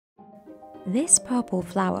This purple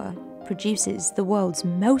flower produces the world's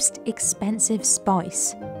most expensive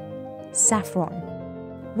spice, saffron.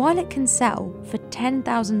 While it can sell for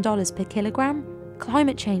 $10,000 per kilogram,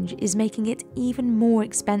 climate change is making it even more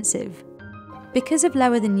expensive. Because of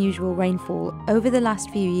lower than usual rainfall over the last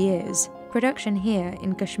few years, production here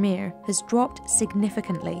in Kashmir has dropped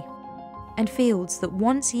significantly, and fields that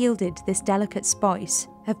once yielded this delicate spice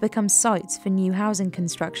have become sites for new housing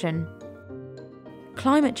construction.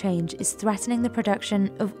 Climate change is threatening the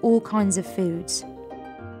production of all kinds of foods,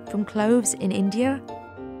 from cloves in India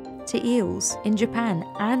to eels in Japan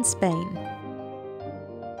and Spain.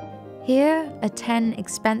 Here are 10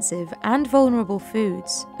 expensive and vulnerable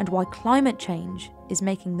foods and why climate change is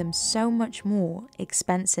making them so much more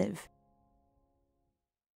expensive.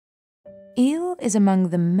 Eel is among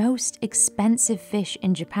the most expensive fish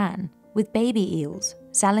in Japan, with baby eels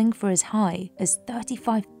selling for as high as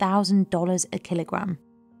 $35,000 a kilogram.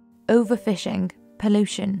 Overfishing,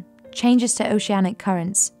 pollution, changes to oceanic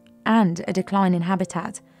currents, and a decline in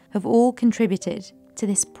habitat have all contributed to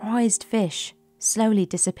this prized fish slowly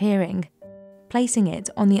disappearing, placing it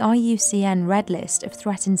on the IUCN Red List of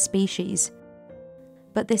threatened species.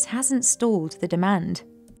 But this hasn't stalled the demand.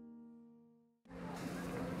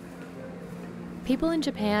 People in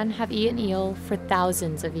Japan have eaten eel for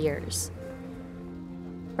thousands of years.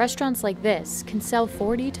 Restaurants like this can sell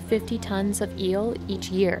 40 to 50 tons of eel each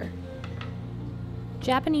year.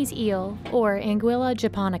 Japanese eel, or Anguilla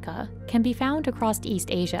japonica, can be found across East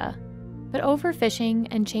Asia, but overfishing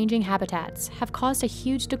and changing habitats have caused a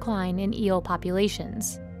huge decline in eel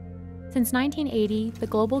populations. Since 1980, the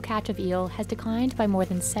global catch of eel has declined by more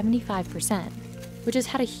than 75%, which has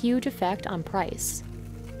had a huge effect on price.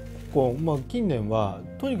 近年は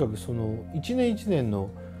とにかくその一年一年の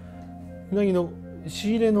うなぎの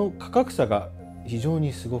仕入れの価格差が非常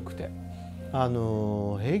にすごくて、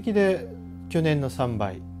平気で去年の3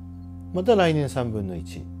倍、また来年3分の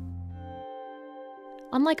1。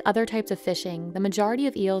Unlike other types of fishing, the majority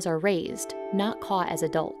of eels are raised, not caught as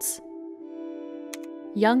adults.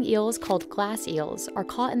 Young eels called glass eels are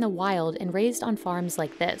caught in the wild and raised on farms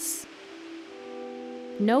like this.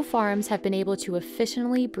 No farms have been able to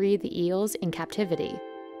efficiently breed the eels in captivity,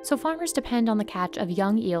 so farmers depend on the catch of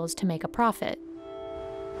young eels to make a profit.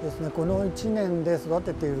 ですね、この1年で育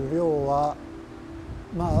てている量は、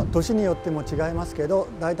年によっても違いますけど、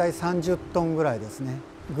だいたい30トンぐらいですね。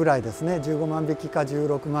15万匹か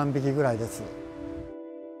16万匹ぐらいです。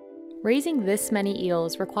Raising this many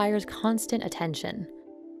eels requires constant attention.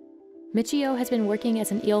 Michio has been working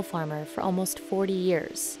as an eel farmer for almost 40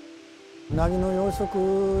 years. うなぎの養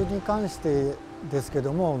殖に関してですけ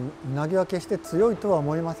ども、うなぎは決して強いとは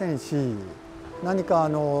思いませんし、何か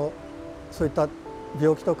そういった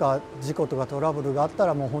病気とか事故とかトラブルがあった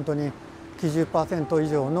らもう本当に 90% 以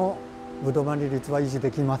上のぶどまり率は維持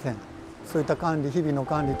できません。そういった管理、日々の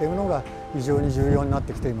管理というのが非常に重要になっ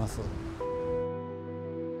てきています。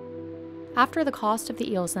After the cost of the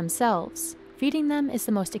eels themselves, feeding them is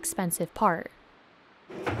the most expensive part.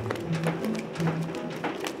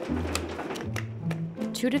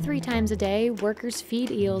 2 to 3 times a day, workers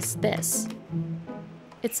feed eels this.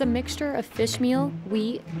 It's a mixture of fish meal,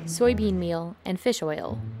 wheat, soybean meal, and fish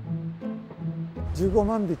oil. 15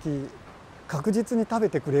万匹確実に食べ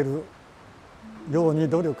てくれるように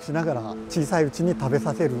努力しながら小さいうちに食べ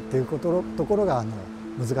させるっていうところが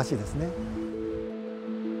難しいですね。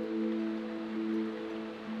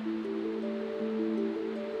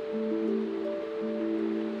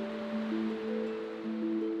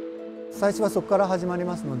最初はそこから始まり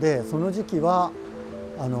ますので、その時期は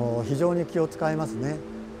非常に気を使いますね。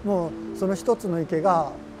もうその一つの池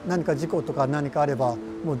が何か事故とか何かあれば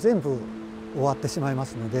もう全部終わってしまいま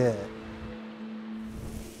すので。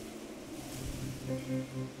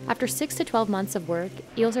After 6 to 12 months of work,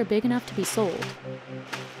 eels are big enough to be sold.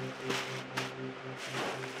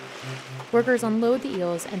 Workers unload the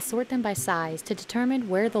eels and sort them by size to determine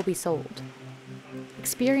where they'll be sold.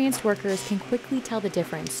 Experienced workers can quickly tell the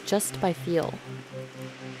difference just by feel.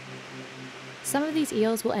 Some of these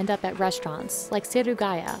eels will end up at restaurants like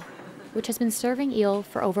Sirugaya, which has been serving eel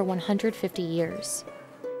for over 150 years.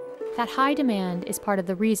 That high demand is part of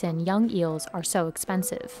the reason young eels are so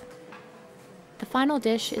expensive. The final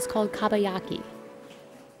dish is called kabayaki.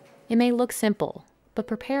 It may look simple, but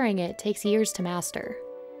preparing it takes years to master.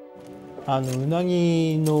 うな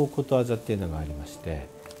ぎのことわざっていうのがありまして、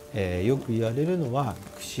よく言われるのは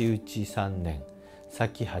串打ち3年、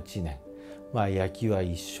裂き8年、焼きは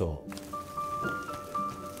一生。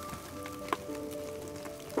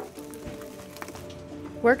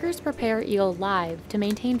Workers prepare eel live to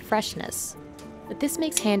maintain freshness, but this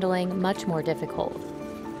makes handling much more difficult.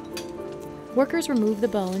 Workers remove the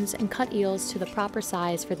bones and cut eels to the proper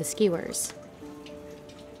size for the skewers.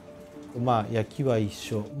 焼きは一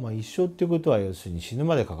生、一生っていうことは要するに死ぬ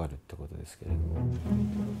までかかるってことですけれども。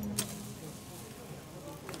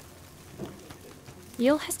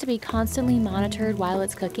Eel has to be constantly monitored while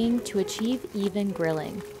it's cooking to achieve even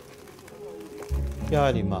grilling. や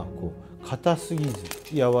はり硬すぎず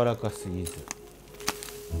柔らかすぎず。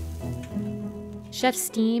Chefs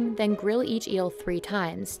steam, then grill each eel 3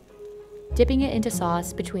 times, dipping it into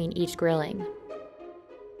sauce between each grilling.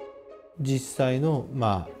 実際の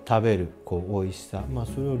食べる美味しさ、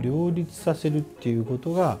それを両立させるっていうこ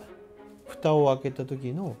とが蓋を開けた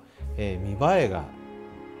時の見栄えが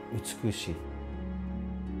美しい。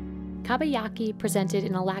Kabayaki presented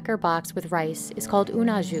in a lacquer box with rice is called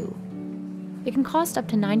unaju. It can cost up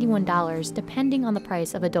to $91 depending on the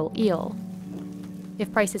price of adult eel.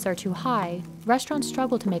 If prices are too high, restaurants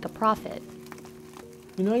struggle to make a profit.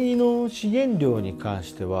 うなぎの資源量に関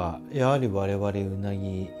してはやはり我々うな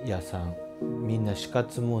ぎ屋さんみんな死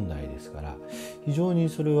活問題ですから非常に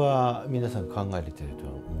それは皆さん考えていると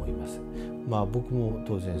思います。僕も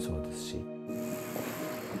当然そうですし。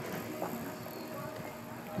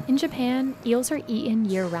In Japan, eels are eaten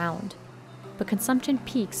year-round, but consumption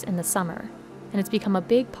peaks in the summer, and it's become a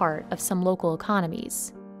big part of some local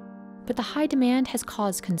economies. But the high demand has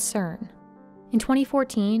caused concern. In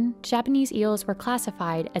 2014, Japanese eels were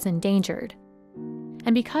classified as endangered.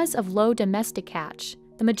 And because of low domestic catch,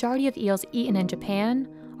 the majority of eels eaten in Japan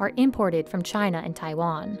are imported from China and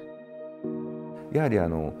Taiwan. やはり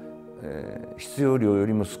必要量よ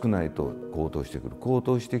りも少ないと高騰してくる。高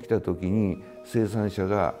騰してきたときに生産者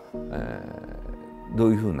が、ど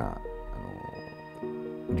ういうふうな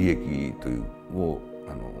利益というを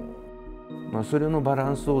それのバラ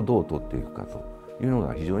ンスをどう取っていくかというの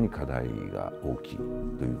が非常に課題が大きいとい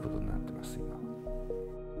うことになっています今。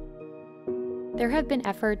There have been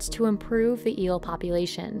efforts to improve the eel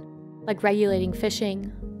population, like regulating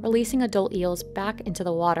fishing, releasing adult eels back into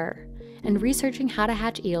the water, and researching how to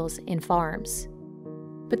hatch eels in farms.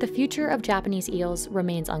 But the future of Japanese eels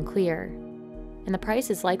remains unclear, and the price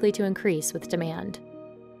is likely to increase with demand.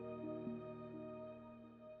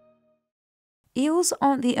 Eels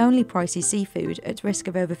aren't the only pricey seafood at risk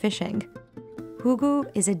of overfishing. Fugu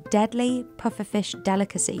is a deadly pufferfish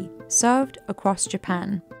delicacy served across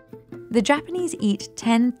Japan. The Japanese eat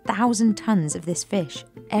 10,000 tons of this fish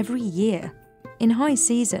every year. In high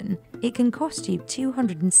season, it can cost you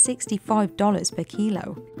 $265 per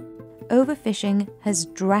kilo. Overfishing has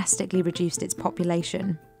drastically reduced its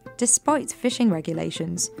population. Despite fishing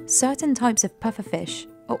regulations, certain types of pufferfish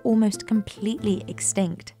are almost completely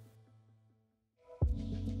extinct.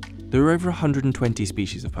 There are over 120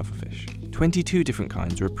 species of pufferfish. 22 different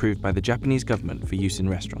kinds are approved by the Japanese government for use in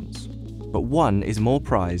restaurants. But one is more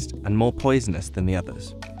prized and more poisonous than the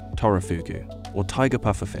others, torafugu, or tiger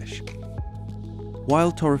pufferfish.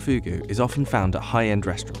 Wild torafugu is often found at high-end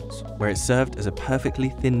restaurants, where it's served as a perfectly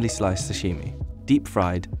thinly sliced sashimi,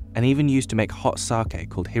 deep-fried, and even used to make hot sake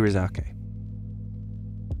called hirizake.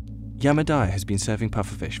 Yamadai has been serving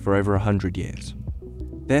pufferfish for over 100 years.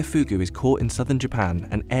 Their fugu is caught in southern Japan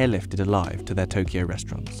and airlifted alive to their Tokyo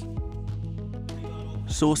restaurants.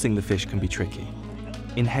 Sourcing the fish can be tricky.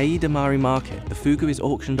 In Heidamari Market, the fugu is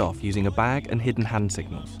auctioned off using a bag and hidden hand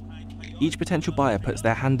signals. Each potential buyer puts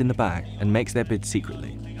their hand in the bag and makes their bid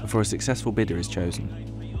secretly, before a successful bidder is chosen.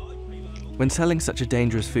 When selling such a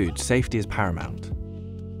dangerous food, safety is paramount.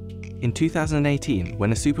 In 2018,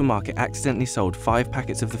 when a supermarket accidentally sold 5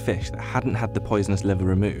 packets of the fish that hadn't had the poisonous liver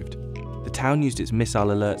removed, the town used its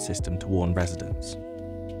missile alert system to warn residents.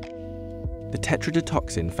 The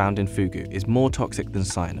tetrodotoxin found in fugu is more toxic than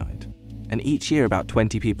cyanide, and each year about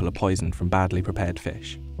 20 people are poisoned from badly prepared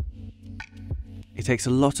fish. It takes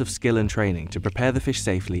a lot of skill and training to prepare the fish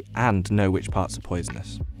safely and know which parts are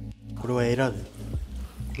poisonous. これはエラで、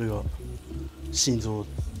これが心臓、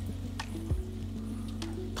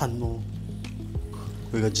胆の、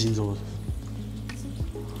これが腎臓です。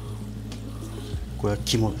これは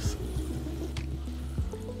肝です。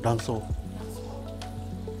卵巣。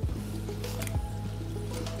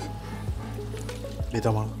目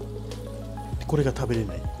玉。これが食べれ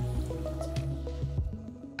ない。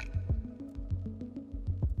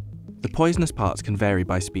The poisonous parts can vary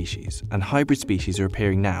by species, and hybrid species are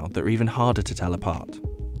appearing now that are even harder to tell apart.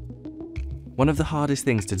 One of the hardest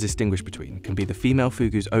things to distinguish between can be the female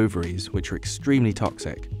fugu's ovaries, which are extremely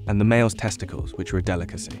toxic, and the male's testicles, which are a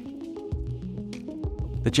delicacy.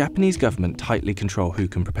 The Japanese government tightly control who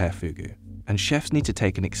can prepare fugu, and chefs need to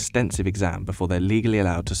take an extensive exam before they're legally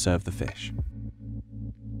allowed to serve the fish.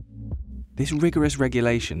 This rigorous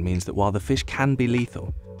regulation means that while the fish can be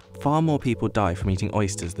lethal, Far more people die from eating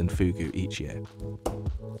oysters than fugu each year.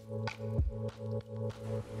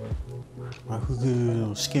 フグ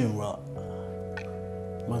の試験は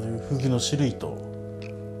まずフグの種類と、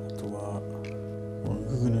あとは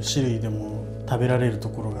フグの種類でも食べられると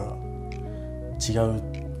ころが違う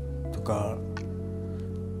とか、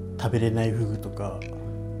食べれないフグとか、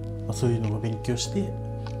そういうのを勉強して、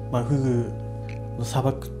フグのさ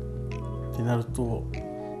ばくってなると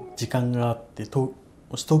時間があって、も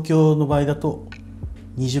し東京の場合だと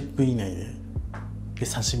20分以内で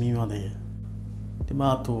刺身までで、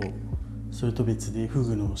あとそれと別でフ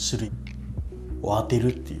グの種類を当て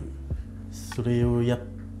るっていう、それをやっ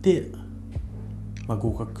て、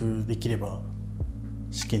合格できれば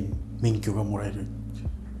試験免許がもらえる。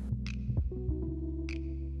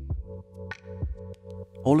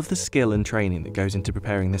All of the skill and training that goes into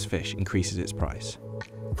preparing this fish increases its price.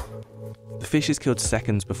 The fish is killed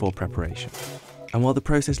seconds before preparation, and while the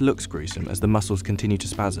process looks gruesome as the muscles continue to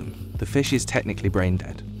spasm, the fish is technically brain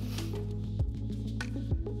dead.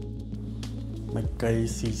 一回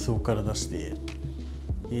水槽から出して、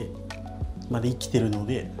で生きてるの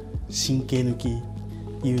で神経抜き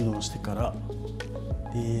いうのをしてから、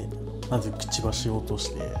でまずくちばしを落と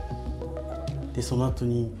して、でその後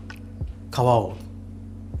に皮を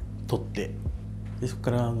取って、でそこ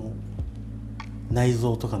から内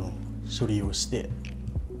臓とかの処理をして、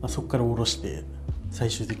そこからおろして最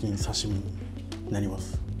終的に刺身になりま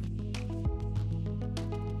す。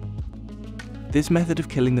This method of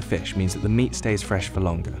killing the fish means that the meat stays fresh for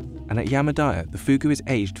longer, and at Yamadaya, the fugu is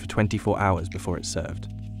aged for 24 hours before it's served.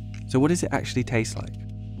 So what does it actually taste like?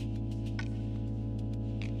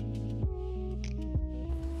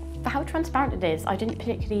 For how transparent it is, I didn't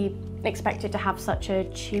particularly expect it to have such a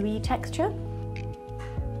chewy texture.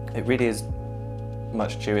 It really is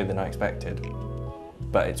much chewier than I expected,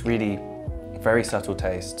 but it's really very subtle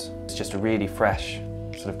taste. It's just a really fresh,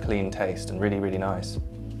 sort of clean taste and really, really nice.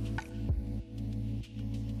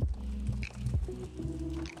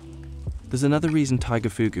 There's another reason tiger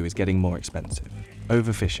fugu is getting more expensive: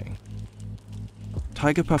 overfishing.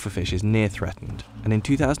 Tiger pufferfish is near threatened, and in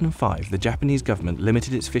 2005 the Japanese government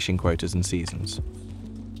limited its fishing quotas and seasons.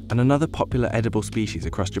 And another popular edible species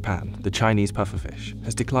across Japan, the Chinese pufferfish,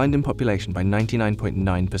 has declined in population by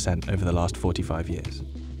 99.9% over the last 45 years.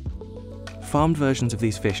 Farmed versions of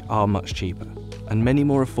these fish are much cheaper, and many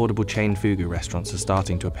more affordable chain fugu restaurants are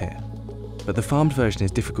starting to appear. But the farmed version is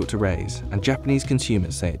difficult to raise, and Japanese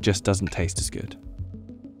consumers say it just doesn't taste as good.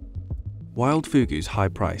 Wild fugu's high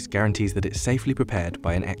price guarantees that it's safely prepared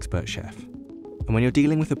by an expert chef. And when you're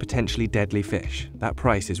dealing with a potentially deadly fish, that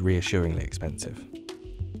price is reassuringly expensive.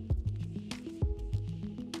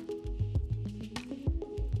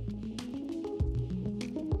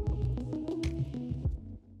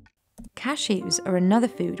 Cashews are another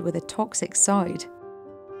food with a toxic side.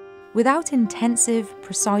 Without intensive,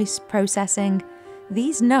 precise processing,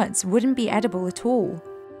 these nuts wouldn't be edible at all.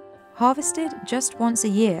 Harvested just once a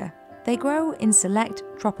year, they grow in select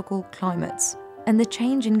tropical climates, and the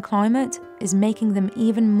change in climate is making them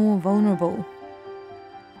even more vulnerable.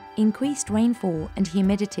 Increased rainfall and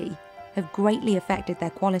humidity have greatly affected their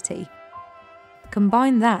quality.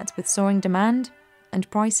 Combine that with soaring demand, and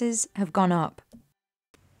prices have gone up.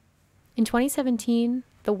 In 2017,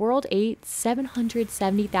 the world ate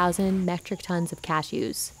 770,000 metric tons of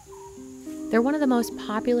cashews. They're one of the most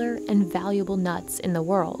popular and valuable nuts in the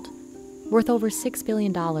world, worth over $6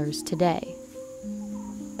 billion today.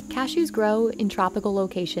 Cashews grow in tropical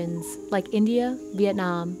locations like India,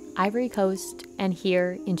 Vietnam, Ivory Coast, and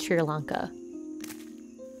here in Sri Lanka.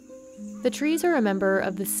 The trees are a member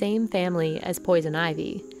of the same family as poison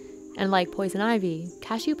ivy, and like poison ivy,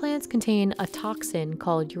 cashew plants contain a toxin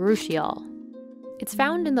called urushiol. It's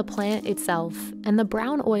found in the plant itself and the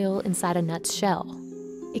brown oil inside a nut's shell.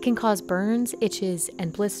 It can cause burns, itches,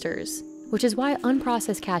 and blisters, which is why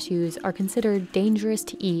unprocessed cashews are considered dangerous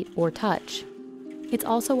to eat or touch. It's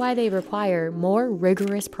also why they require more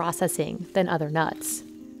rigorous processing than other nuts.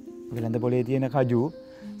 වෙළඳ පොලේ තියෙන කජු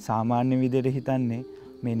සාමාන්‍ය විදිහට හිතන්නේ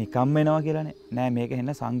මේ නිකම් වෙනවා කියලානේ. නෑ මේක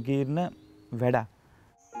හෙන්න සංකීර්ණ වැඩක්.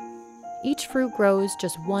 Each fruit grows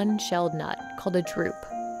just one shelled nut called a drupe,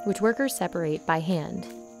 which workers separate by hand.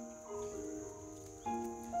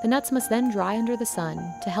 The nuts must then dry under the sun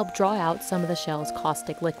to help draw out some of the shell's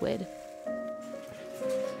caustic liquid.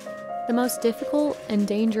 The most difficult and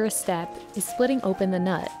dangerous step is splitting open the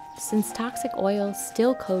nut, since toxic oil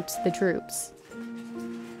still coats the drupes.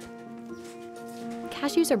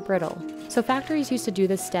 Cashews are brittle, so factories used to do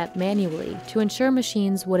this step manually to ensure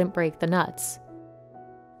machines wouldn't break the nuts.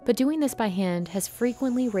 But doing this by hand has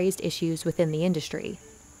frequently raised issues within the industry.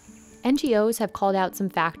 NGOs have called out some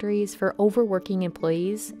factories for overworking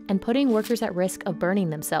employees and putting workers at risk of burning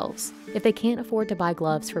themselves if they can't afford to buy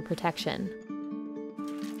gloves for protection.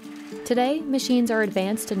 Today, machines are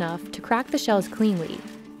advanced enough to crack the shells cleanly,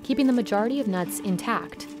 keeping the majority of nuts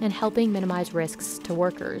intact and helping minimize risks to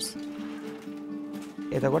workers.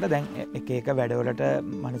 එතකොට දැන් එක එක වැඩවලට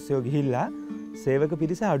මිනිස්සු ගිහිල්ලා සේවක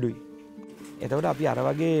පිරිස අඩුයි. එතකොට අපි අර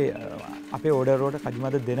වගේ අපේ ඕඩර් වලට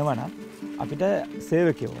කඩිමද දෙනවා නම් අපිට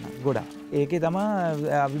සේවකයෝ ඕන ගොඩක්. ඒකේ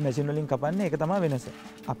තමයි අපි මැෂින් වලින් කපන්නේ ඒක තමයි වෙනස.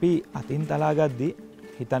 අපි අතින් තලා ගද්දි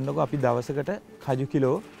හිතන්නකෝ අපි දවසකට කජු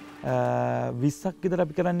කිලෝ 20ක් විතර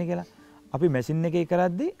අපි කරන්නේ කියලා. අපි මැෂින් එකේ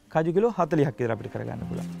කරද්දි කජු කිලෝ 40ක් විතර අපිට කරගන්න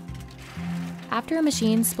පුළුවන්. After a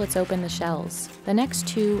machine splits open the shells, the next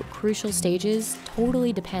two crucial stages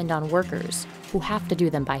totally depend on workers who have to do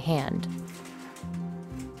them by hand.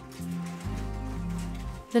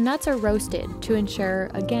 The nuts are roasted to ensure,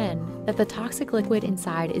 again, that the toxic liquid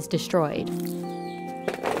inside is destroyed.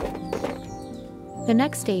 The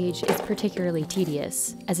next stage is particularly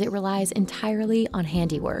tedious, as it relies entirely on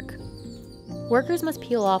handiwork. Workers must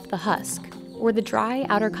peel off the husk, or the dry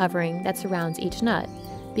outer covering that surrounds each nut,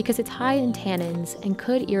 because it's high in tannins and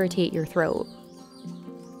could irritate your throat.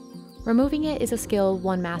 Removing it is a skill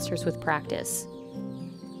one masters with practice.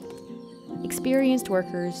 Experienced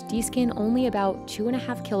workers deskin only about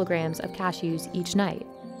 2.5 kilograms of cashews each night.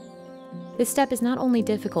 This step is not only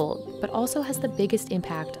difficult, but also has the biggest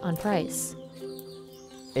impact on price.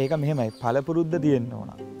 ඒක මෙහෙමයි පළපුරුද්ද තියෙන්න ඕන.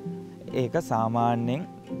 ඒක සාමාන්‍යයෙන්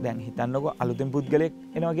දැන් හිතන්නකෝ අලුතෙන් පුද්ගලෙක්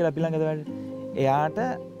එනවා කියලා අපි ළඟද වැඩ. එයාට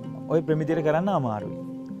ওই ප්‍රමිතියට කරන්න අමාරුයි.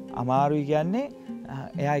 අමාරුයි කියන්නේ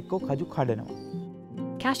එයා එක්ක කජු කඩනවා.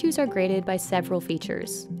 Cashews are graded by several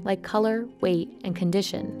features, like color, weight, and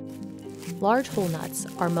condition. Large whole nuts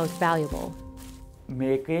are most valuable.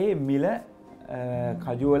 මේකේ මිල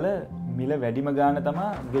කජු වල මිල වැඩිම ගාන තමයි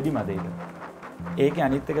වෙඩි මදේක. ඒකේ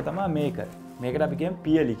අනිත් එක තමයි මේක. මේකට අපි කියමු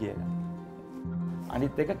පියලි කියලා.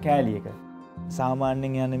 අනිත් එක කෑලි එක.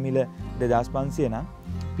 සාමාන්‍යයෙන් යන මිල 2500 නම්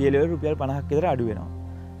පියලි වල රුපියල් 50ක් විතර අඩු වෙනවා.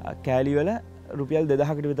 කෑලි වල රුපියල්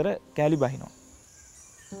 2000කට විතර කෑලි බහිනවා.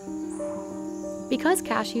 Because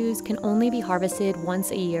cashews can only be harvested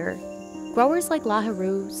once a year, growers like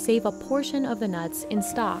Laharu save a portion of the nuts in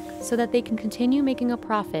stock so that they can continue making a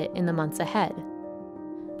profit in the months ahead.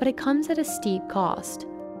 But it comes at a steep cost.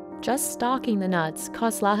 Just stocking the nuts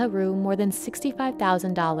costs Laharu more than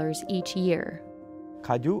 $65,000 each year.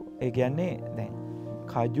 කජු ඒ කියන්නේ දැන්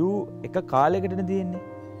කජු එක කාලයකටනේ තියෙන්නේ.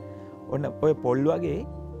 ඔන්න ඔය පොල් වගේ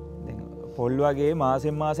දැන් පොල් වගේ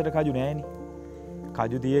මාසෙන් මාසෙට කජු නෑනේ.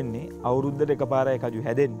 කජු තියෙන්නේ අවුරුද්දට එකපාරයි කජු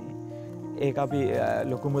හැදෙන්නේ. ඒක අපි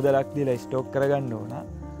ලොකු මුදලක් දීලා ස්ටොක් කරගන්න ඕන.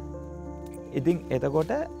 ඉතින්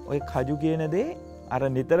එතකොට ඔය කජු කියන දේ අර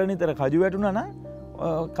නිතර නිතර කජු වැටුණා නම්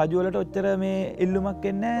කජු වලට ඔච්චර මේ ඉල්ලුමක්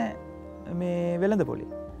එන්නේ මේ වෙළඳ පොලේ.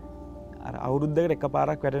 අර අවුරුද්දකට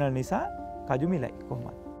එකපාරක් වැටෙන නිසා කජු මිලයි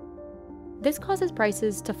කොහොමද? This causes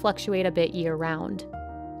prices to fluctuate a bit year-round.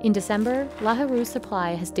 In December, Laharu's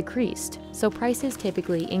supply has decreased, so prices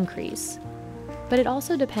typically increase. But it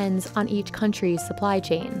also depends on each country's supply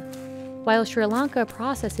chain. While Sri Lanka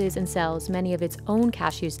processes and sells many of its own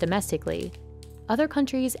cashews domestically, other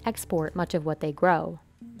countries export much of what they grow.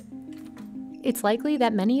 It's likely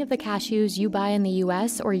that many of the cashews you buy in the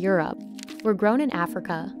US or Europe were grown in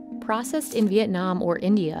Africa, processed in Vietnam or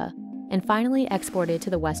India, and finally exported to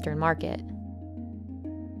the Western market.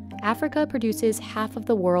 Africa produces half of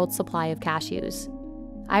the world's supply of cashews.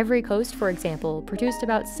 Ivory Coast, for example, produced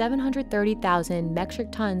about 730,000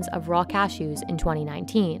 metric tons of raw cashews in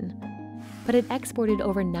 2019, but it exported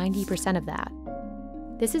over 90% of that.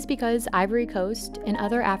 This is because Ivory Coast and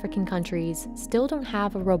other African countries still don't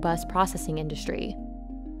have a robust processing industry.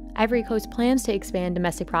 Ivory Coast plans to expand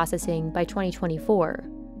domestic processing by 2024,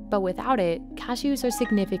 but without it, cashews are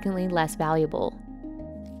significantly less valuable.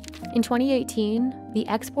 In 2018, the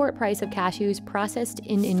export price of cashews processed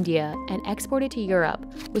in India and exported to Europe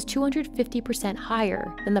was 250%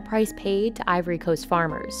 higher than the price paid to Ivory Coast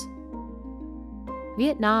farmers.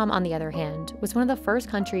 Vietnam, on the other hand, was one of the first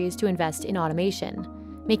countries to invest in automation,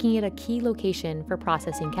 making it a key location for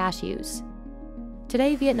processing cashews.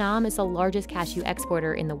 Today, Vietnam is the largest cashew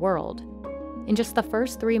exporter in the world. In just the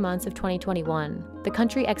first 3 months of 2021, the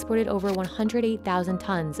country exported over 108,000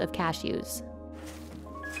 tons of cashews.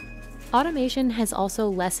 Automation has also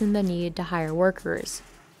lessened the need to hire workers,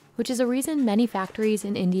 which is a reason many factories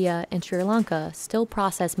in India and Sri Lanka still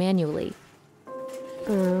process manually.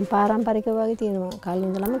 පාරම්පරික වගේ තියෙනවා. කලින්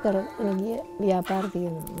ඉඳලම කරගෙන ගිය ව්‍යාපාර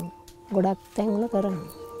තියෙනවා. ගොඩක් තැන්වල කරනවා.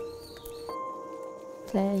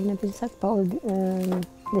 සෑහෙන පිරිසක් පවුල්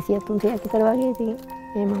 200-300ක් විතර වගේ ඉතින්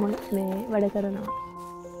මේ වැඩ කරනවා.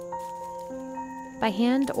 By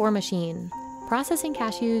hand or machine, processing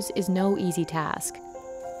cashews is no easy task,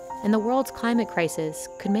 and the world's climate crisis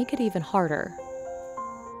could make it even harder.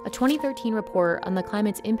 A 2013 report on the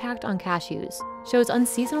climate's impact on cashews shows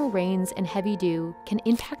unseasonal rains and heavy dew can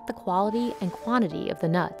impact the quality and quantity of the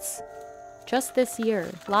nuts. Just this year,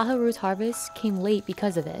 Laharu's harvest came late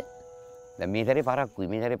because of it. මේතරේ පරක්කුයි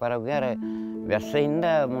මේතරේ පරක්කුයි අර වැස්සෙන්ද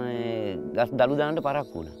ගස් දළු දාන්න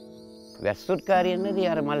පරක්කු වුණා. වැස්සොත් කාරියෙන්නේදී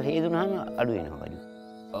අර මල් හේදුනහම අඩු වෙනවා කඩු.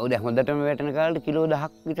 ඔව් දැන් හොඳටම වැටෙන කාලේ කිලෝ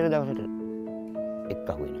 10ක් විතර දවසට එක්ක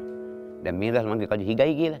අහුවෙනවා. දැන් මේ දවස් මගේ කඩු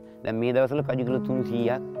හිගයි කියලා. දැන් මේ දවස්වල කඩු කිලෝ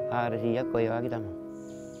 300ක් 400ක් ඔය වගේ තමයි.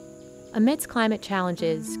 Amidst climate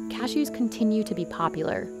challenges, cashews continue to be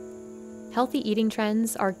popular. Healthy eating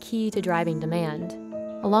trends are key to driving demand,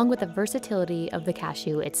 along with the versatility of the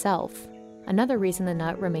cashew itself, another reason the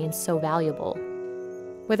nut remains so valuable.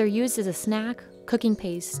 Whether used as a snack, cooking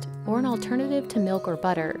paste, or an alternative to milk or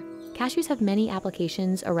butter, cashews have many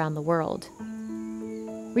applications around the world.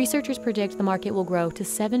 Researchers predict the market will grow to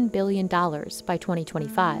 $7 billion by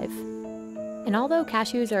 2025. And although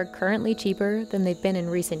cashews are currently cheaper than they've been in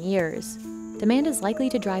recent years, demand is likely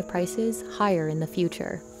to drive prices higher in the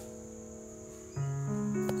future.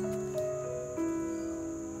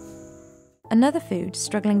 Another food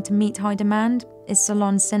struggling to meet high demand is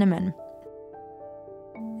Ceylon cinnamon.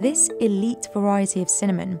 This elite variety of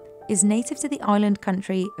cinnamon is native to the island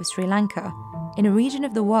country of Sri Lanka, in a region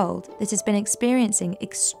of the world that has been experiencing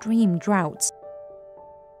extreme droughts.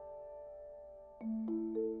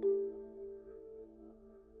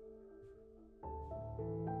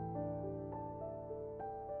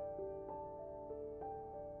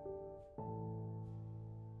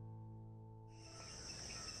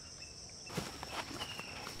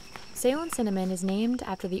 Ceylon cinnamon is named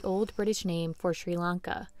after the Old British name for Sri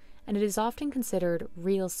Lanka, and it is often considered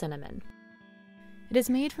real cinnamon. It is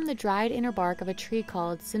made from the dried inner bark of a tree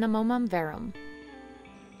called Cinnamomum verum.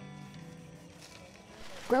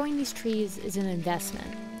 Growing these trees is an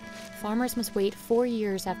investment. Farmers must wait 4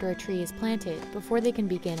 years after a tree is planted before they can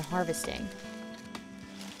begin harvesting.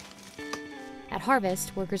 At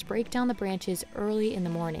harvest, workers break down the branches early in the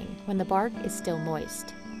morning when the bark is still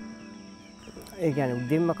moist. ඒ කියන්නේ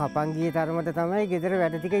උදෙන්ම කපන් ගිය තරමට තමයි ගෙදර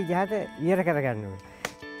වැඩ ටික ඉහත ඉවර කරගන්න ඕනේ.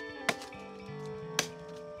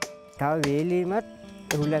 තව වේලීමත්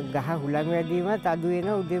ගහ හුලං වැඩිවීමත් අඩු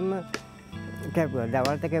වෙනවා උදෙන්ම කැපුවා.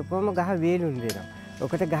 දවල්ට කැපුවම ගහ වේලුම් දෙනවා.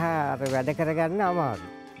 ඔකට ගහ අර වැඩ කරගන්න අමාරුයි.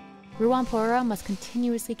 Ruwampura must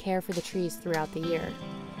continuously care for the trees throughout the year.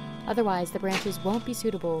 Otherwise, the branches won't be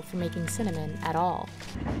suitable for making cinnamon at all.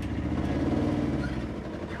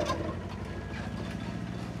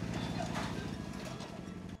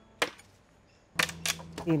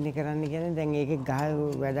 ඉන්නේ කරන්න කියන්නේ දැන් ඒකේ ගහ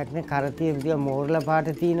වැඩක් නේ කරතිය විදිය මෝරලා පාට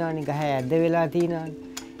තියනවානේ ගහ ඇද්ද වෙලා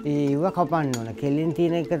තියනවානේ ඒව කපන්න ඕන කෙලින්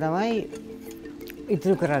තියෙන එක තමයි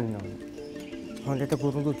ඉතුරු කරන්න ඕන හොඳට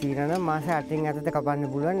කුරුදු තියනනම් මාස 8න් අතට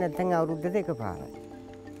කපන්න පුළුවන් නැත්නම් අවුරුද්දට එකපාරයි.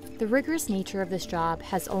 The rigorous nature of this job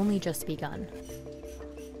has only just begun.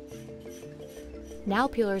 Now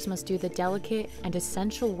peelers must do the delicate and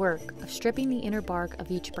essential work of stripping the inner bark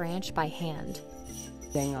of each branch by hand.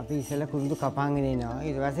 දැන් අපි ඉස්සෙල්ලා කුරුඳු කපාගෙන එනවා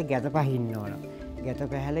ඊට පස්සේ ගැට පහින්න ඕන ගැට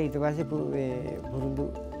පහලා ඊට පස්සේ කුරුඳු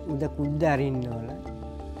උඩ කුඩ අරින්න ඕන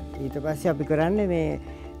ඊට පස්සේ අපි කරන්නේ මේ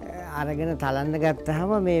අරගෙන තලන්න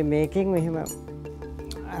ගත්තාම මේකෙන් මෙහෙම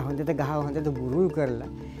හොඳට ගහ හොඳට බුරුල්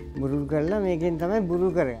කරලා මේකෙන් තමයි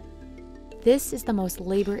බුරුල් කරගන්නේ. This is the most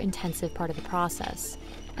labor-intensive part of the process,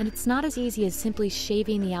 and it's not as easy as simply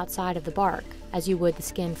shaving the outside of the bark as you would the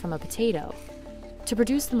skin from a potato. To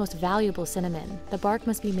produce the most valuable cinnamon, the bark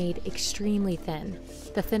must be made extremely thin.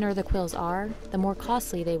 The thinner the quills are, the more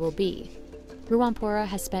costly they will be. Ruwampura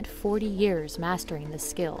has spent 40 years mastering this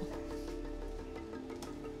skill.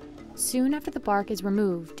 Soon after the bark is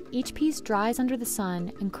removed, each piece dries under the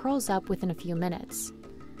sun and curls up within a few minutes.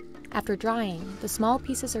 After drying, the small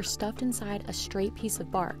pieces are stuffed inside a straight piece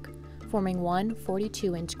of bark, forming one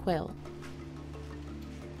 42-inch quill.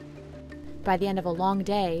 By the end of a long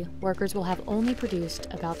day, workers will have only produced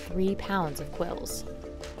about 3 pounds of quills.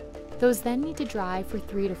 Those then need to dry for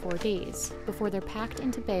 3 to 4 days before they're packed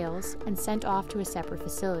into bales and sent off to a separate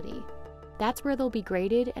facility. That's where they'll be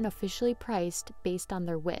graded and officially priced based on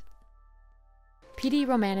their width. P.D.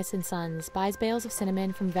 Romanis & Sons buys bales of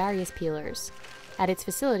cinnamon from various peelers. At its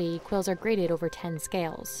facility, quills are graded over 10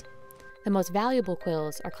 scales. The most valuable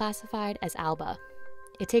quills are classified as alba.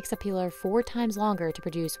 It takes a peeler 4 times longer to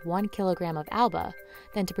produce 1 kilogram of alba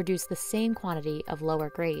than to produce the same quantity of lower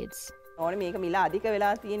grades. ඕනේ මේක මිල අධික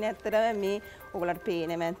වෙලා තියෙන ඇත්තටම මේ ඔයගලට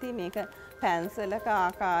පේනවා ඇති මේක පැන්සලක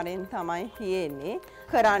ආකාරයෙන් තමයි තියෙන්නේ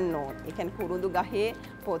කරන්න ඕනේ. ඒ කියන්නේ කුරුඳු ගහේ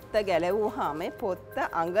පොත්ත ගැලවුවාම පොත්ත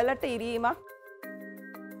අඟලට ඉරීමක්.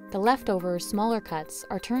 The leftover, smaller cuts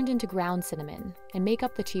are turned into ground cinnamon and make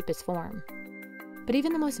up the cheapest form. But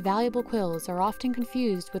even the most valuable quills are often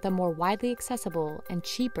confused with a more widely accessible and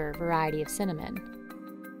cheaper variety of cinnamon.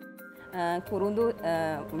 කුරුඳු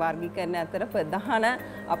වර්ගීකරණ අතර ප්‍රධාන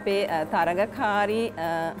අපේ තරගකාරී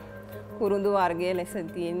කුරුඳු වර්ගය ලෙස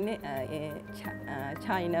තියෙන්නේ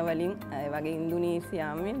China වලින් ඒ වගේ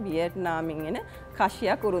ඉන්දුනීසියාවෙන් වියට්නාමෙන් එන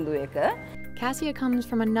කාසියා කුරුඳු එක. Cassia comes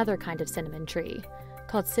from another kind of cinnamon tree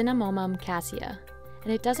called Cinnamomum cassia,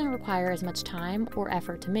 and it doesn't require as much time or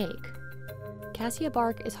effort to make. Cassia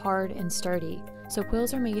bark is hard and sturdy, so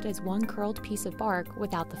quills are made as one curled piece of bark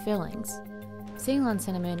without the fillings. Ceylon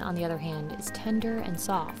cinnamon, on the other hand, is tender and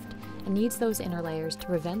soft and needs those inner layers to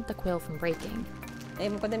prevent the quill from breaking.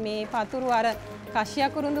 මොකද මේ පතුරු අර කාසියා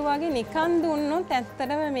කුරුඳු වගේ නිකන් දුන්නොත්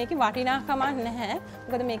ඇත්තටම මේකේ වටිනාකමක් නැහැ.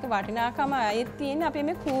 මොකද මේක වටිනාකම අයිත් තියෙන්නේ අපි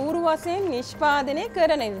මේ කූරු වශයෙන් නිෂ්පාදනය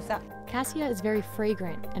කරන නිසා. Cassia is very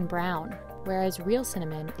fragrant and brown, whereas real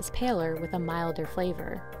cinnamon is paler with a milder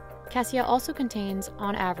flavor. Cassia also contains,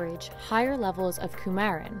 on average, higher levels of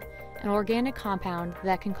coumarin, an organic compound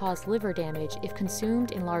that can cause liver damage if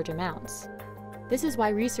consumed in large amounts. This is why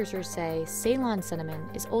researchers say Ceylon cinnamon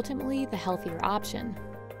is ultimately the healthier option.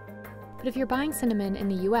 But if you're buying cinnamon in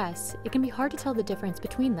the US, it can be hard to tell the difference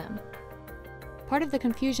between them. Part of the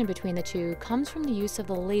confusion between the two comes from the use of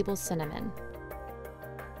the label cinnamon.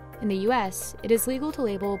 In the US, it is legal to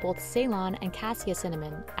label both Ceylon and Cassia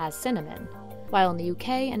cinnamon as cinnamon, while in the UK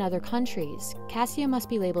and other countries, Cassia must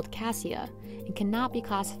be labeled Cassia and cannot be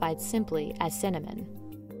classified simply as cinnamon.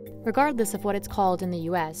 Regardless of what it's called in the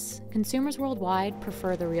US, consumers worldwide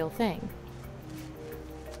prefer the real thing.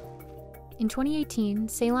 In 2018,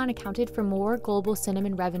 Ceylon accounted for more global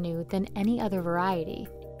cinnamon revenue than any other variety.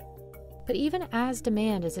 But even as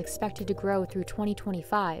demand is expected to grow through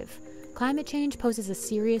 2025, climate change poses a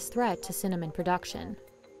serious threat to cinnamon production.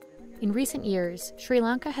 In recent years, Sri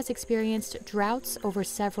Lanka has experienced droughts over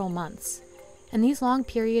several months, and these long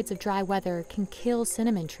periods of dry weather can kill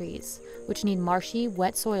cinnamon trees, which need marshy,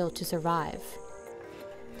 wet soil to survive.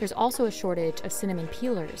 There's also a shortage of cinnamon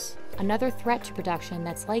peelers, another threat to production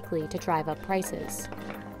that's likely to drive up prices.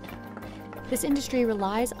 This industry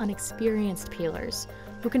relies on experienced peelers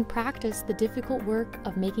who can practice the difficult work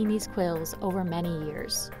of making these quills over many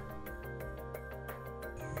years.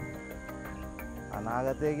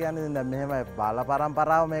 අනාගතය කියන්නේ දැන් මෙහෙම බාල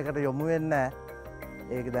පරම්පරාව මේකට යොමු වෙන්නේ නැහැ.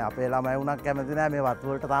 ඒක දැන් අපේ ළමයි වුණත් කැමති නැහැ මේ වතු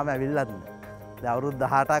වලට තාම ඇවිල්ලත් නැහැ. දැන් අවුරුදු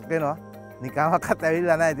 18ක් වෙනවා. නිකම්වත්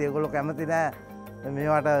ඇවිල්ලා නැහැ. ඉතින් ඒගොල්ලෝ කැමති නැහැ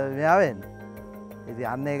මේවට මෙයා වෙන්න. ඉතින්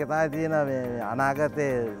අන්න ඒක තමයි තියෙන මේ අනාගතේ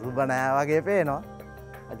සුබ නැහැ වගේ පේනවා.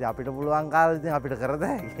 ඉතින් අපිට පුළුවන් කාලේ ඉතින් අපිට කරද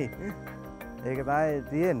හැකි. ඒක තමයි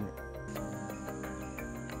තියෙන්නේ.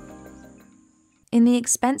 In the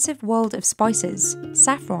expensive world of spices,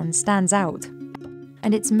 saffron stands out,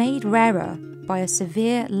 and it's made rarer by a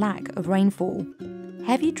severe lack of rainfall.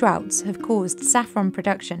 Heavy droughts have caused saffron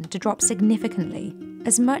production to drop significantly,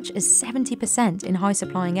 as much as 70% in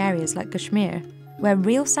high-supplying areas like Kashmir, where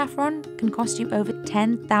real saffron can cost you over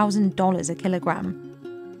 $10,000 a kilogram.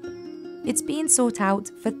 It's been sought out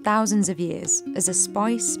for thousands of years as a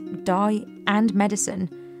spice, dye, and medicine,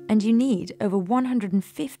 and you need over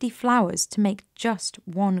 150 flowers to make just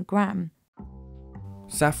 1 gram.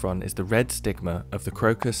 Saffron is the red stigma of the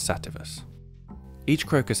Crocus sativus. Each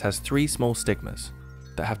crocus has 3 small stigmas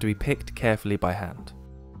that have to be picked carefully by hand.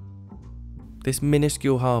 This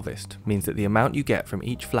minuscule harvest means that the amount you get from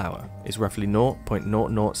each flower is roughly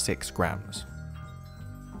 0.006 grams.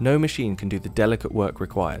 No machine can do the delicate work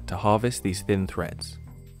required to harvest these thin threads,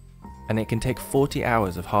 and it can take 40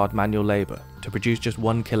 hours of hard manual labour to produce just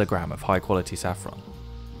 1 kilogram of high quality saffron.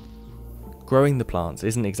 Growing the plants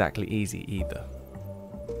isn't exactly easy either.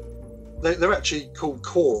 They're actually called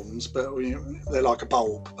corms, but they're like a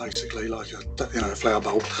bulb, basically, like a flower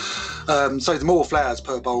bulb. So the more flowers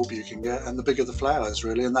per bulb you can get, and the bigger the flowers,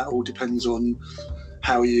 really, and that all depends on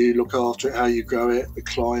how you look after it, how you grow it, the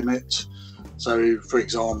climate. So, for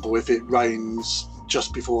example, if it rains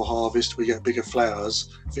just before harvest, we get bigger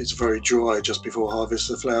flowers. If it's very dry just before harvest,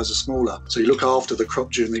 the flowers are smaller. So you look after the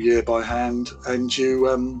crop during the year by hand, and you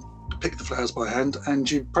pick the flowers by hand,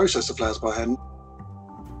 and you process the flowers by hand.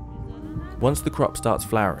 Once the crop starts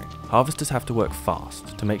flowering, harvesters have to work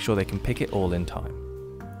fast to make sure they can pick it all in time.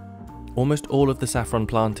 Almost all of the saffron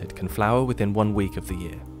planted can flower within 1 week of the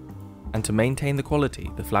year, and to maintain the quality,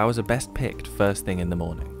 the flowers are best picked first thing in the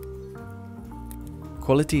morning.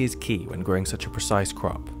 Quality is key when growing such a precise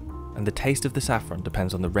crop, and the taste of the saffron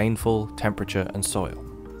depends on the rainfall, temperature and soil.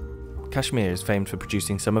 Kashmir is famed for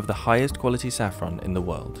producing some of the highest quality saffron in the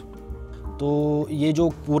world. तो ये जो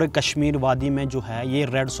पूरे कश्मीर वादी में जो है ये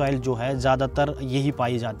red soil जो है ज़्यादातर यही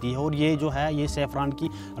पाई जाती है और ये जो है ये सैफरान की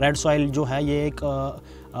रेड सॉइल जो है ये एक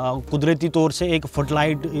कुदरती तौर से एक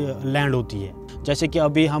फर्टिलाइज्ड लैंड होती है। जैसे कि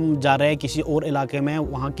अभी हम जा रहे हैं किसी और इलाके में,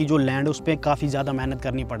 वहाँ की जो लैंड उस पर काफ़ी ज़्यादा मेहनत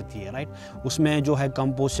करनी पड़ती है, राइट। उसमें जो है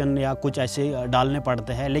कंपोजिशन या कुछ ऐसे डालने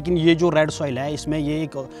पड़ते हैं, लेकिन ये जो रेड सॉइल है इसमें ये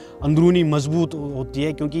एक अंदरूनी मजबूत होती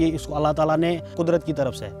है क्योंकि इसको अल्लाह ताला ने कुदरत की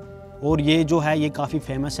तरफ से, और ये जो है ये काफ़ी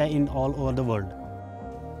फेमस है in all over the world.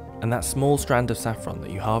 And that small strand of saffron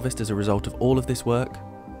that you harvest as a result of all of this work?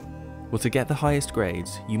 Well, to get the highest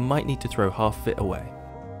grades, you might need to throw half of it away.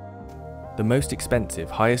 The most expensive,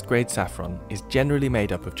 highest grade saffron is generally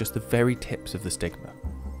made up of just the very tips of the stigma.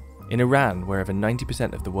 In Iran, where over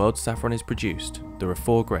 90% of the world's saffron is produced, there are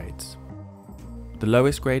 4 grades. The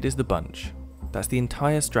lowest grade is the bunch. That's the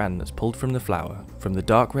entire strand that's pulled from the flower, from the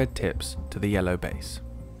dark red tips to the yellow base.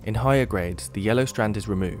 In higher grades, the yellow strand is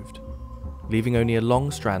removed, leaving only a long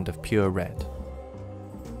strand of pure red.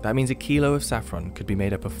 That means a kilo of saffron could be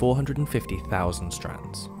made up of 450,000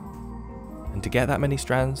 strands. And to get that many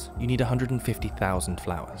strands, you need 150,000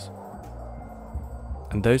 flowers.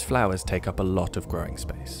 And those flowers take up a lot of growing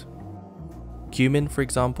space. Cumin, for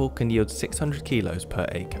example, can yield 600 kilos per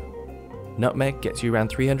acre. Nutmeg gets you around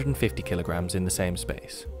 350 kilograms in the same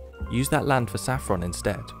space. Use that land for saffron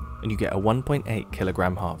instead, and you get a 1.8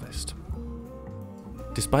 kilogram harvest.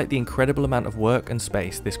 Despite the incredible amount of work and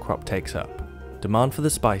space this crop takes up, demand for the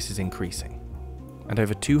spice is increasing, and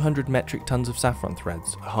over 200 metric tons of saffron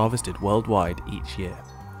threads are harvested worldwide each year.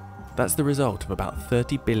 That's the result of about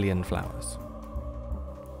 30 billion flowers.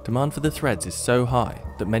 Demand for the threads is so high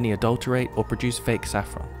that many adulterate or produce fake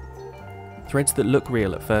saffron. Threads that look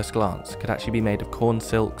real at first glance could actually be made of corn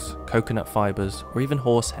silks, coconut fibres, or even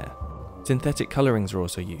horsehair. Synthetic colourings are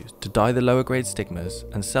also used to dye the lower grade stigmas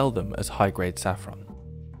and sell them as high grade saffron.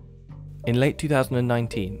 In late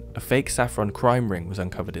 2019, a fake saffron crime ring was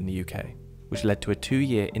uncovered in the UK, which led to a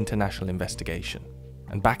 2-year international investigation.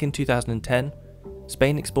 And back in 2010,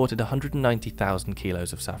 Spain exported 190,000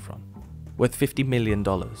 kilos of saffron, worth $50 million,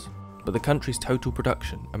 but the country's total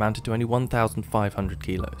production amounted to only 1,500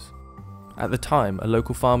 kilos. At the time, a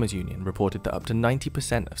local farmers' union reported that up to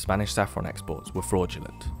 90% of Spanish saffron exports were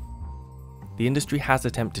fraudulent. The industry has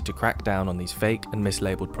attempted to crack down on these fake and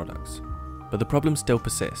mislabeled products, but the problem still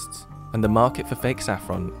persists, and the market for fake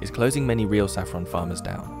saffron is closing many real saffron farmers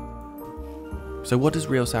down. So what does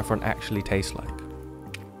real saffron actually taste like?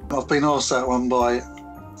 I've been asked that one by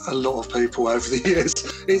a lot of people over the years.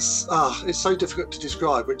 It's so difficult to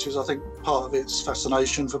describe, which is, I think, part of its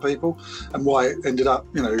fascination for people and why it ended up,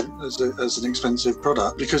 as an expensive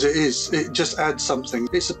product, because it just adds something.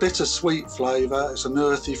 It's a bittersweet flavour, it's an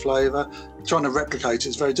earthy flavour. Trying to replicate it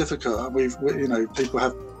is very difficult, and people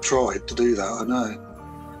have tried to do that, I know.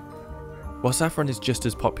 While saffron is just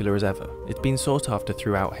as popular as ever, it's been sought after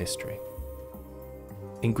throughout history.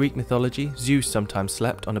 In Greek mythology, Zeus sometimes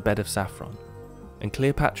slept on a bed of saffron, and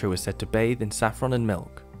Cleopatra was said to bathe in saffron and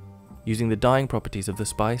milk, using the dyeing properties of the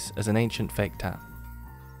spice as an ancient fake tan.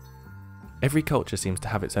 Every culture seems to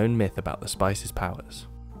have its own myth about the spice's powers,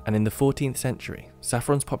 and in the 14th century,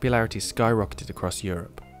 saffron's popularity skyrocketed across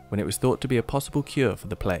Europe when it was thought to be a possible cure for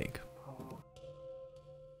the plague.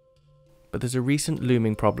 But there's a recent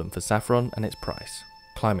looming problem for saffron and its price: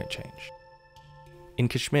 climate change. In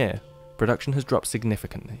Kashmir, production has dropped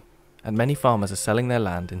significantly, and many farmers are selling their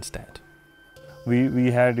land instead.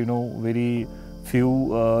 We had very few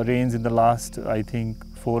rains in the last, I think,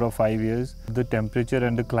 4 or 5 years. The temperature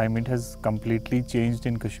and the climate has completely changed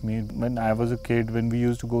in Kashmir. When I was a kid, when we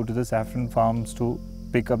used to go to the saffron farms to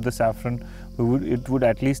pick up the saffron, it would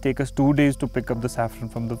at least take us 2 days to pick up the saffron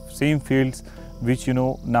from the same fields, which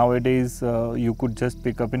nowadays you could just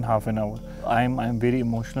pick up in half an hour. I'm very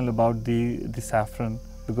emotional about the saffron,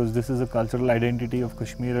 because this is a cultural identity of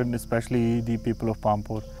Kashmir and especially the people of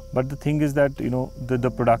Pampur. But the thing is that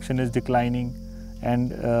the production is declining,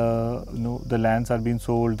 and the lands are being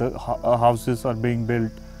sold, the houses are being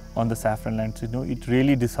built on the saffron lands. It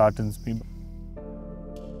really disheartens me.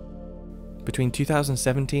 Between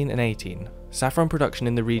 2017 and 18, saffron production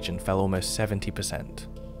in the region fell almost 70%,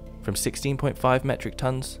 from 16.5 metric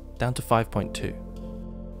tons down to 5.2.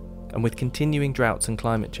 And with continuing droughts and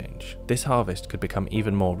climate change, this harvest could become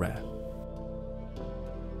even more rare.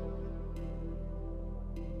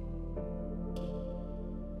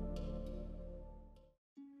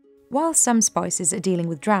 While some spices are dealing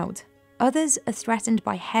with drought, others are threatened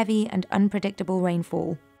by heavy and unpredictable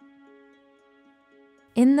rainfall.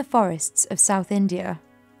 In the forests of South India,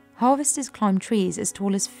 harvesters climb trees as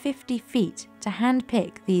tall as 50 feet to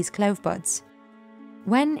hand-pick these clove buds.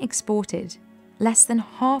 When exported, less than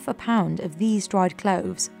half a pound of these dried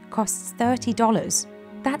cloves costs $30.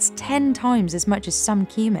 That's 10 times as much as some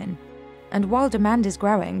cumin. And while demand is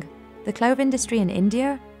growing, the clove industry in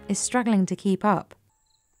India is struggling to keep up.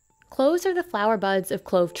 Cloves are the flower buds of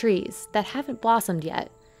clove trees that haven't blossomed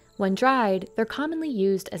yet. When dried, they're commonly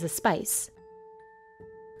used as a spice.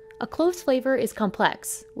 A clove's flavor is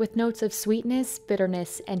complex, with notes of sweetness,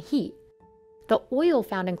 bitterness, and heat. The oil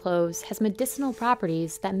found in cloves has medicinal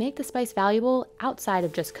properties that make the spice valuable outside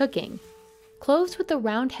of just cooking. Cloves with the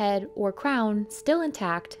round head or crown still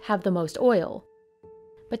intact have the most oil.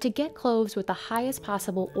 But to get cloves with the highest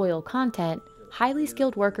possible oil content, highly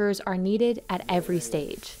skilled workers are needed at every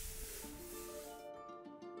stage.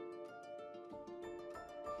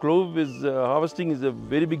 Clove harvesting is a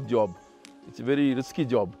very big job. It's a very risky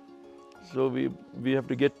job. So we have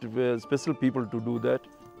to get special people to do that.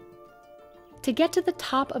 To get to the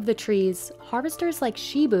top of the trees, harvesters like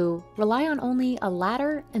Shibu rely on only a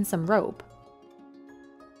ladder and some rope.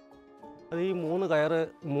 ഈ 3 കയറ്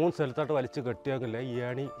 3 സ്ഥലത്തോട്ട് വലിച്ചു കെട്ടിയാൽ ഈ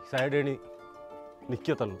ഏണി side ഏണി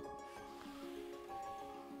നിൽക്കത്തുള്ളൂ.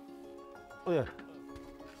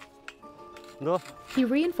 He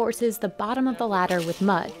reinforces the bottom of the ladder with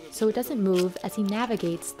mud so it doesn't move as he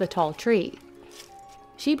navigates the tall tree.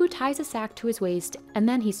 Shibu ties a sack to his waist and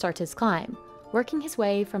then he starts his climb, working his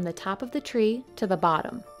way from the top of the tree to the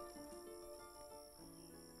bottom.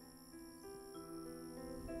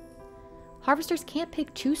 Harvesters can't pick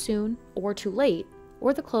too soon or too late,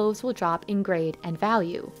 or the cloves will drop in grade and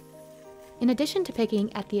value. In addition to picking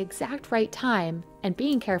at the exact right time and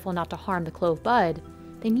being careful not to harm the clove bud,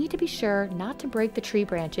 they need to be sure not to break the tree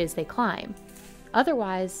branches they climb.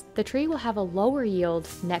 Otherwise, the tree will have a lower yield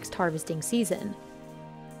next harvesting season.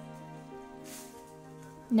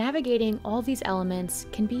 Navigating all these elements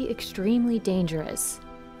can be extremely dangerous.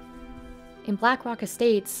 In Black Rock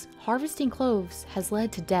Estates, harvesting cloves has led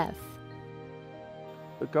to death.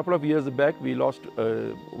 A couple of years back, we lost a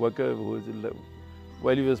worker who was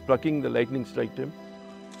while he was plucking, the lightning struck him.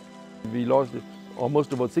 We lost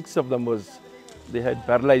almost about 6 of them. They had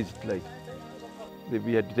paralyzed, like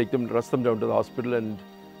we had to take them, rush them down to the hospital, and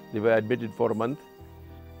they were admitted for a month.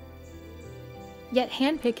 Yet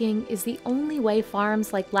handpicking is the only way farms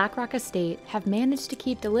like Black Rock Estate have managed to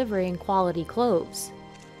keep delivering quality cloves.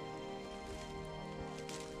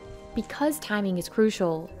 Because timing is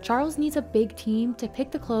crucial, Charles needs a big team to pick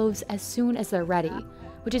the cloves as soon as they're ready,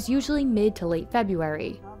 which is usually mid to late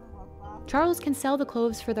February. Charles can sell the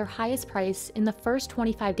cloves for their highest price in the first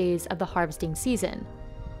 25 days of the harvesting season.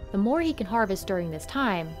 The more he can harvest during this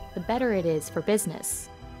time, the better it is for business.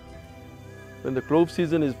 When the clove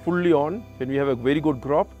season is fully on, when we have a very good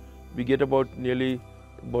crop, we get nearly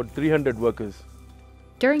about 300 workers.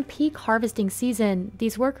 During peak harvesting season,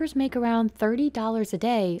 these workers make around $30 a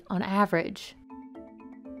day on average.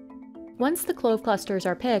 Once the clove clusters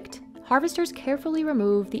are picked, harvesters carefully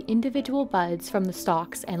remove the individual buds from the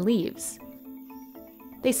stalks and leaves.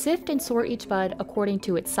 They sift and sort each bud according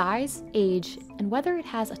to its size, age, and whether it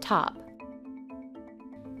has a top.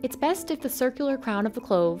 It's best if the circular crown of the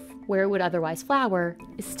clove, where it would otherwise flower,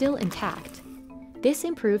 is still intact. This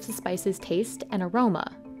improves the spice's taste and aroma.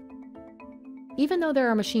 Even though there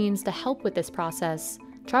are machines to help with this process,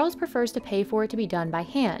 Charles prefers to pay for it to be done by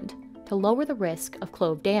hand, to lower the risk of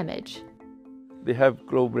clove damage. They have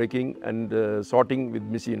clove breaking and sorting with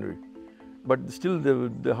machinery. But still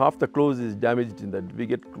the half the cloves is damaged in that. We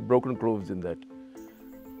get broken cloves in that.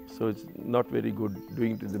 So it's not very good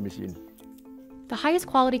doing it to the machine. The highest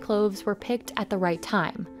quality cloves were picked at the right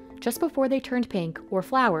time, just before they turned pink or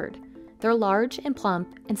flowered. They're large and plump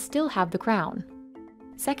and still have the crown.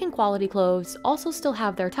 Second quality cloves also still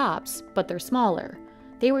have their tops, but they're smaller.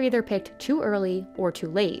 They were either picked too early or too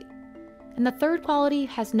late. And the third quality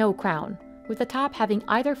has no crown, with the top having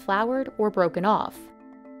either flowered or broken off.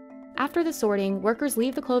 After the sorting, workers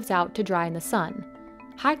leave the cloves out to dry in the sun.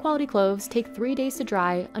 High-quality cloves take 3 days to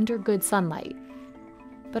dry under good sunlight.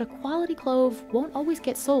 But a quality clove won't always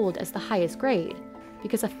get sold as the highest grade,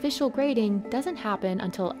 because official grading doesn't happen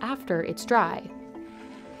until after it's dry.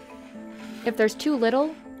 If there's too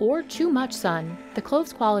little or too much sun, the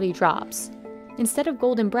clove's quality drops. Instead of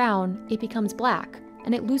golden brown, it becomes black,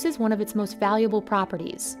 and it loses one of its most valuable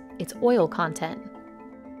properties, its oil content.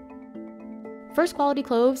 First quality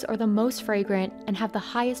cloves are the most fragrant and have the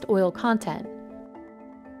highest oil content.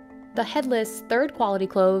 The headless third quality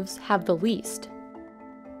cloves have the least.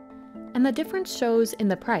 And the difference shows in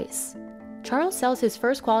the price. Charles sells his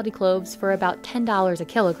first quality cloves for about $10 a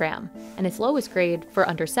kilogram, and its lowest grade for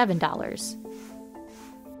under $7.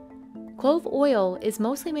 Clove oil is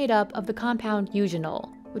mostly made up of the compound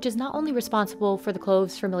eugenol, which is not only responsible for the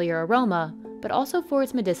clove's familiar aroma, but also for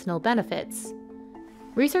its medicinal benefits.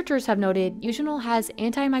 Researchers have noted eugenol has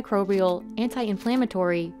antimicrobial,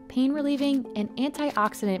 anti-inflammatory, pain-relieving, and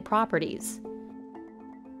antioxidant properties.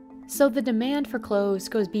 So the demand for cloves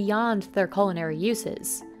goes beyond their culinary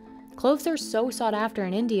uses. Cloves are so sought after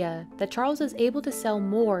in India that Charles is able to sell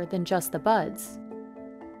more than just the buds.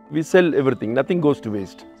 We sell everything, nothing goes to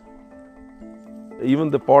waste.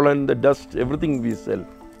 Even the pollen, the dust, everything we sell.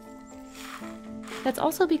 That's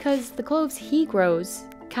also because the cloves he grows,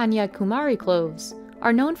 Kanyakumari cloves,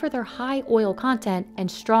 are known for their high oil content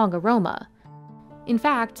and strong aroma. In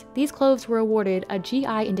fact, these cloves were awarded a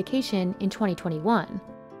GI indication in 2021.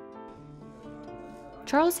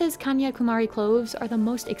 Charles says Kanyakumari cloves are the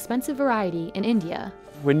most expensive variety in India.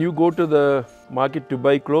 When you go to the market to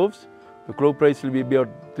buy cloves, the clove price will be about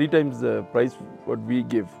 3 times the price what we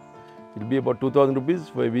give. It will be about 2,000 rupees,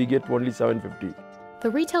 where we get only 750. The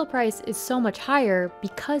retail price is so much higher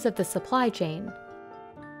because of the supply chain.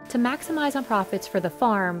 To maximize on profits for the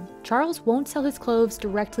farm, Charles won't sell his cloves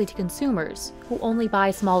directly to consumers, who only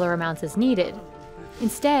buy smaller amounts as needed.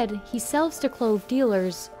 Instead, he sells to clove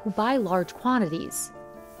dealers who buy large quantities.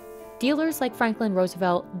 Dealers like Franklin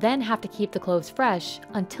Roosevelt then have to keep the cloves fresh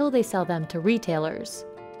until they sell them to retailers.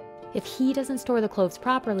 If he doesn't store the cloves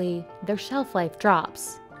properly, their shelf life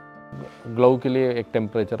drops. Glove के लिए एक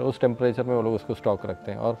temperature है, उस temperature में वो लोग उसको stock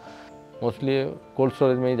रखते हैं और मोस्टली कोल्ड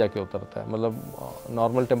स्टोरेज में ही जाके उतरता है. मतलब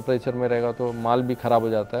नॉर्मल टेम्परेचर में रहेगा तो माल भी ख़राब हो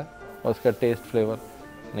जाता है और उसका टेस्ट फ्लेवर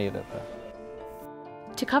नहीं रहता है.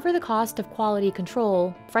 To cover the cost of quality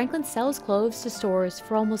control, Franklin sells cloves to stores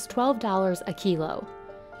for almost $12 a kilo.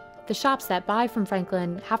 The shops that buy from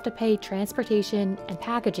Franklin have to pay transportation and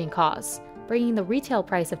packaging costs, bringing the retail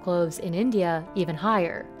price of cloves in India even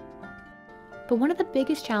higher. But one of the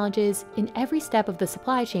biggest challenges in every step of the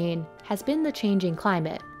supply chain has been the changing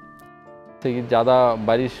climate. ज़्यादा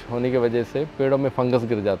बारिश होने की वजह से पेड़ों में fungus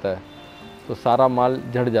गिर जाता है, तो सारा माल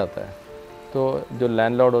झड़ जाता है. तो जो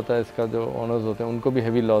लैंडलॉर्ड होता है, इसका जो ओनर्स होते हैं, उनको भी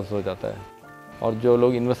हेवी लॉस हो जाता है. और जो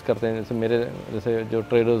लोग इन्वेस्ट करते हैं, जैसे मेरे जैसे जो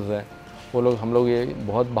ट्रेडर्स हैं, वो लोग हम लोग ये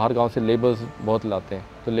बहुत बाहर गांव से लेबर्स बहुत लाते हैं,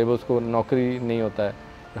 तो लेबर्स को नौकरी नहीं होता है.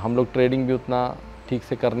 हम लोग ट्रेडिंग भी उतना ठीक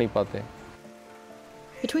से कर नहीं पाते.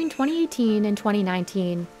 Between 2018 and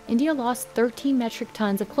 2019, India lost 13 metric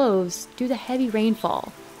tons of cloves due to heavy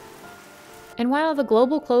rainfall. And while the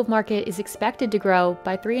global clove market is expected to grow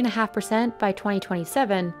by 3.5% by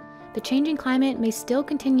 2027, the changing climate may still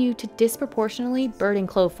continue to disproportionately burden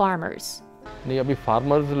clove farmers. नहीं, अभी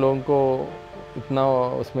farmers लोगों को इतना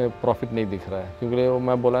उसमें profit नहीं दिख रहा है, क्योंकि वो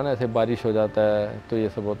मैं बोला ना, ऐसे बारिश हो जाता है तो ये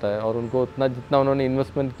सब होता है, और उनको उतना जितना उन्होंने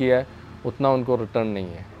इन्वेस्टमेंट किया है उतना उनको रिटर्न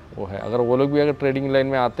नहीं है. वो है, अगर वो लोग भी अगर ट्रेडिंग लाइन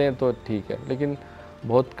में आते हैं तो ठीक है, लेकिन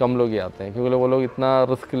बहुत कम लोग ही आते हैं, क्योंकि वो लोग इतना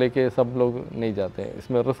रिस्क लेके सब लोग नहीं जाते हैं.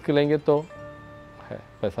 इसमें रिस्क लेंगे तो है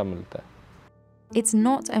पैसा मिलता है. It's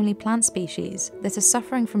not only plant species that are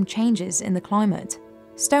suffering from changes in the climate.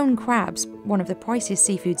 Stone crabs, one of the priciest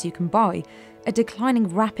seafoods you can buy, are declining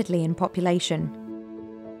rapidly in population.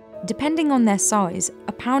 Depending on their size,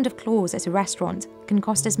 a pound of claws at a restaurant can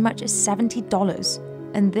cost as much as $70,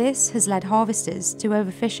 and this has led harvesters to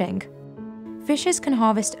overfishing. Fishers can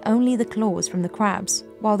harvest only the claws from the crabs,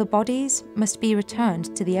 while the bodies must be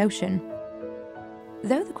returned to the ocean.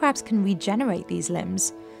 Though the crabs can regenerate these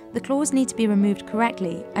limbs, the claws need to be removed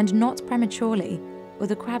correctly and not prematurely, or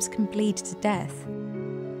the crabs can bleed to death.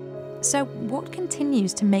 So what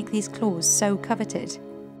continues to make these claws so coveted?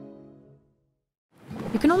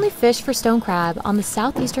 You can only fish for stone crab on the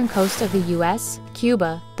southeastern coast of the US,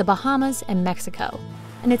 Cuba, the Bahamas, and Mexico.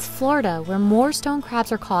 And it's Florida where more stone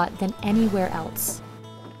crabs are caught than anywhere else.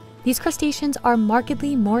 These crustaceans are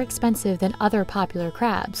markedly more expensive than other popular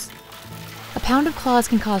crabs. A pound of claws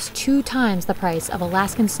can cost 2 times the price of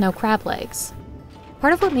Alaskan snow crab legs.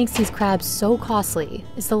 Part of what makes these crabs so costly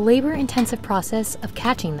is the labor-intensive process of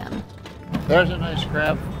catching them. There's a nice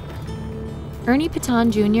crab. Ernie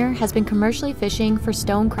Piton Jr. has been commercially fishing for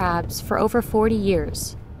stone crabs for over 40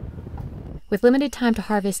 years. With limited time to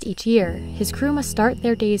harvest each year, his crew must start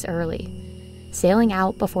their days early, sailing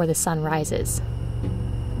out before the sun rises.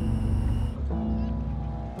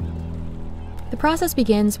 The process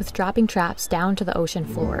begins with dropping traps down to the ocean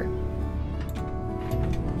floor.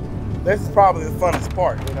 This is probably the funnest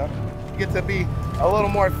part, you know? You get to be a little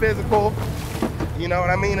more physical, you know what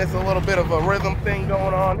I mean? It's a little bit of a rhythm thing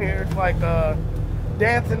going on here. It's like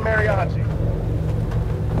dancing mariachi.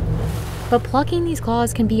 But plucking these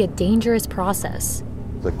claws can be a dangerous process.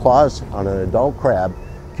 The claws on an adult crab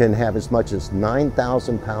can have as much as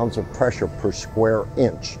 9,000 pounds of pressure per square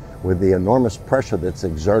inch, With the enormous pressure that's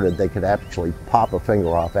exerted, they could actually pop a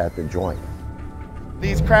finger off at the joint.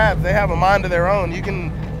 These crabs, they have a mind of their own. You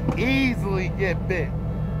can easily get bit,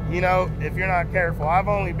 you know, if you're not careful. I've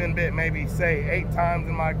only been bit maybe, say, 8 times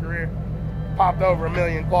in my career. Popped over 1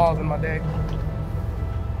 million claws in my day.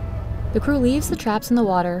 The crew leaves the traps in the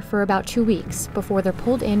water for about 2 weeks before they're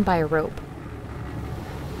pulled in by a rope.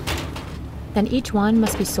 Then each one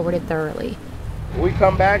must be sorted thoroughly. We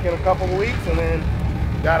come back in a couple of weeks and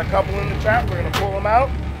then got a couple in the trap. We're gonna pull them out.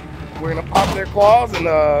 We're gonna pop their claws and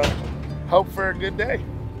hope for a good day.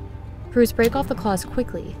 Crews break off the claws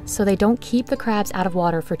quickly so they don't keep the crabs out of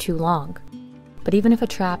water for too long. But even if a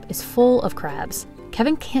trap is full of crabs,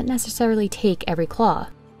 Kevin can't necessarily take every claw.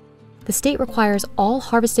 The state requires all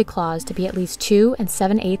harvested claws to be at least 2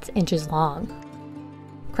 7/8 inches long.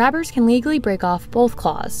 Crabbers can legally break off both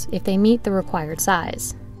claws if they meet the required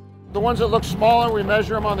size. The ones that look smaller, we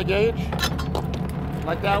measure them on the gauge,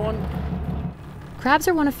 like that one. Crabs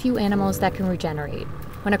are one of few animals that can regenerate.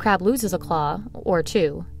 When a crab loses a claw, or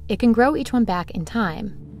 2, it can grow each one back in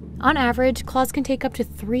time. On average, claws can take up to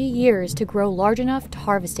 3 years to grow large enough to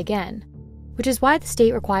harvest again, which is why the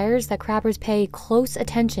state requires that crabbers pay close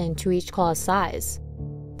attention to each claw's size.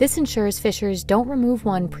 This ensures fishers don't remove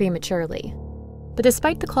one prematurely. But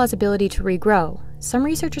despite the claw's ability to regrow, some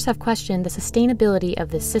researchers have questioned the sustainability of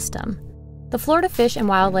this system. The Florida Fish and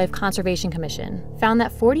Wildlife Conservation Commission found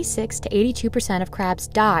that 46 to 82% of crabs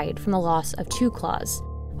died from the loss of 2 claws,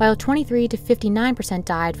 while 23 to 59%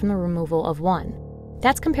 died from the removal of 1.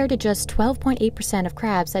 That's compared to just 12.8% of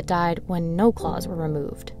crabs that died when no claws were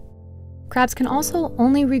removed. Crabs can also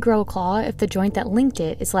only regrow a claw if the joint that linked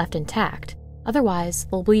it is left intact. Otherwise,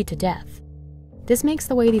 they'll bleed to death. This makes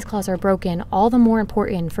the way these claws are broken all the more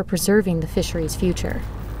important for preserving the fishery's future.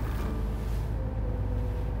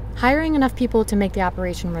 Hiring enough people to make the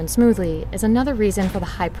operation run smoothly is another reason for the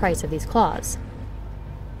high price of these claws.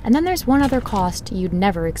 And then there's one other cost you'd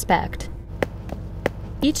never expect.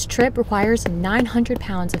 Each trip requires 900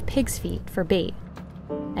 pounds of pig's feet for bait,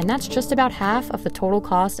 and that's just about half of the total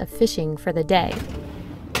cost of fishing for the day.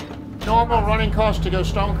 Normal running cost to go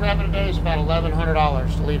stone crabbing a day is about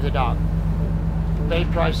 $1,100 to leave the dock. Bait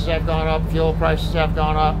prices have gone up, fuel prices have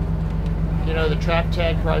gone up, you know, the trap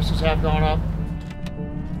tag prices have gone up.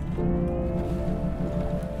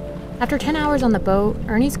 After 10 hours on the boat,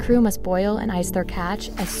 Ernie's crew must boil and ice their catch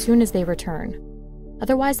as soon as they return.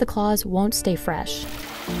 Otherwise, the claws won't stay fresh.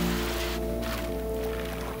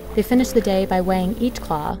 They finish the day by weighing each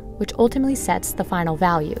claw, which ultimately sets the final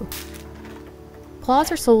value.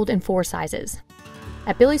 Claws are sold in 4 sizes.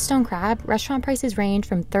 At Billy's Stone Crab, restaurant prices range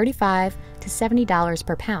from $35 to $70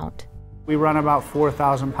 per pound. We run about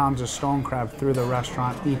 4,000 pounds of stone crab through the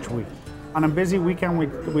restaurant each week. On a busy weekend,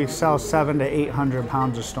 we sell 700 to 800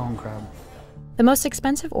 pounds of stone crab. The most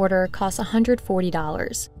expensive order costs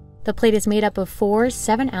 $140. The plate is made up of 4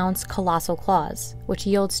 7-ounce colossal claws, which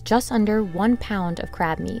yields just under 1 pound of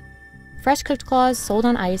crab meat. Fresh cooked claws sold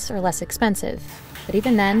on ice are less expensive, but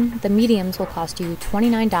even then, the mediums will cost you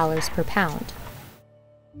 $29 per pound.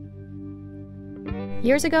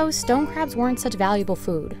 Years ago, stone crabs weren't such valuable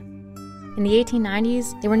food. In the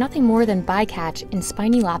 1890s, they were nothing more than bycatch in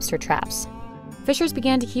spiny lobster traps. Fishers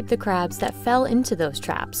began to keep the crabs that fell into those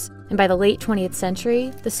traps, and by the late 20th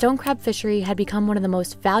century, the stone crab fishery had become one of the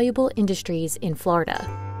most valuable industries in Florida.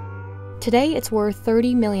 Today, it's worth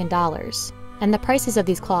 $30 million, and the prices of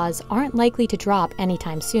these claws aren't likely to drop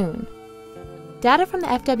anytime soon. Data from the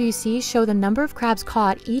FWC show the number of crabs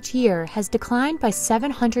caught each year has declined by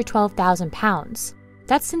 712,000 pounds.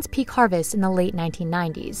 That's since peak harvest in the late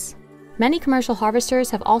 1990s. Many commercial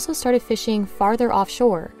harvesters have also started fishing farther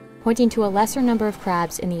offshore, pointing to a lesser number of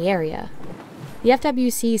crabs in the area. The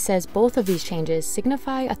FWC says both of these changes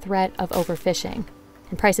signify a threat of overfishing,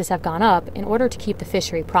 and prices have gone up in order to keep the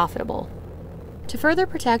fishery profitable. To further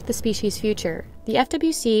protect the species' future, the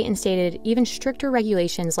FWC instated even stricter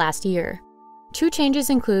regulations last year. 2 changes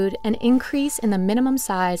include an increase in the minimum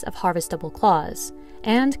size of harvestable claws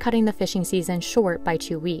and cutting the fishing season short by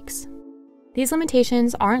 2 weeks. These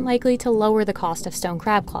limitations aren't likely to lower the cost of stone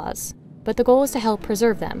crab claws, but the goal is to help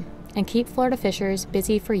preserve them and keep Florida fishers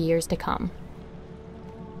busy for years to come.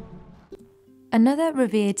 Another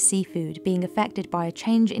revered seafood being affected by a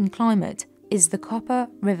change in climate is the Copper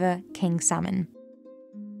River king salmon.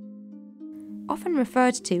 Often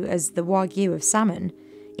referred to as the Wagyu of salmon,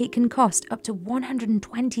 it can cost up to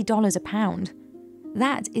 $120 a pound.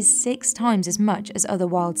 That is 6 times as much as other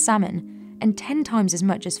wild salmon and 10 times as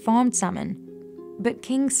much as farmed salmon. But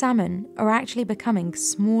king salmon are actually becoming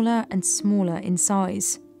smaller and smaller in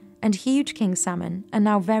size, and huge king salmon are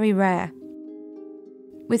now very rare.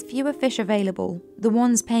 With fewer fish available, the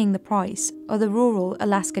ones paying the price are the rural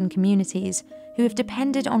Alaskan communities who have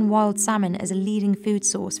depended on wild salmon as a leading food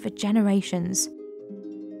source for generations.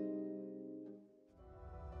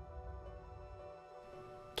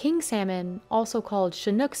 King salmon, also called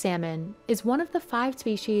Chinook salmon, is one of the 5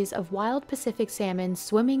 species of wild Pacific salmon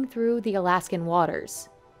swimming through the Alaskan waters.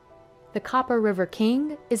 The Copper River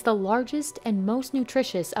king is the largest and most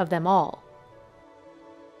nutritious of them all.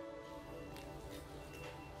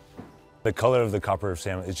 The color of the Copper River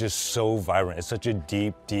salmon is just so vibrant. It's such a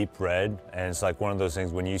deep, deep red, and it's like one of those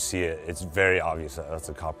things when you see it, it's very obvious that that's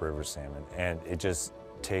a Copper River salmon, and it just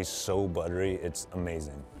tastes so buttery. It's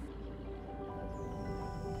amazing.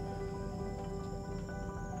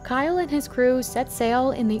 Kyle and his crew set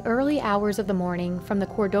sail in the early hours of the morning from the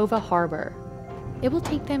Cordova harbor. It will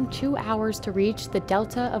take them 2 hours to reach the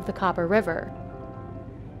delta of the Copper River.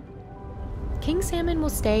 King salmon will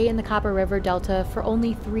stay in the Copper River Delta for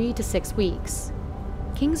only 3 to 6 weeks.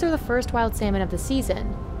 Kings are the first wild salmon of the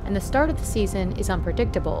season, and the start of the season is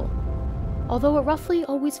unpredictable. Although it roughly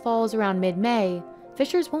always falls around mid-May,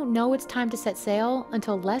 fishers won't know it's time to set sail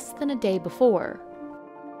until less than a day before.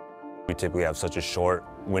 We typically have such a short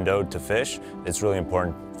window to fish. It's really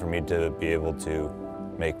important for me to be able to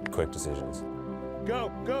make quick decisions.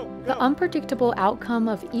 Go, go, go. The unpredictable outcome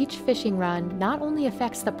of each fishing run not only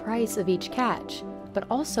affects the price of each catch, but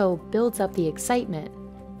also builds up the excitement.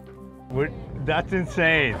 That's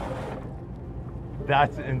insane.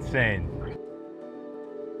 That's insane.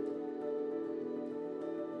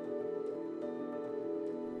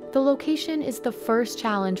 The location is the first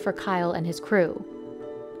challenge for Kyle and his crew.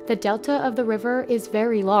 The delta of the river is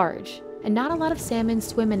very large, and not a lot of salmon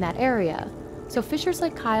swim in that area, so fishers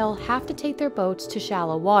like Kyle have to take their boats to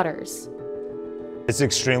shallow waters. It's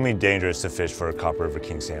extremely dangerous to fish for a Copper River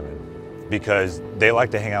king salmon because they like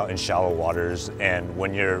to hang out in shallow waters, and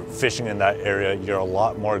when you're fishing in that area, you're a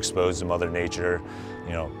lot more exposed to Mother Nature.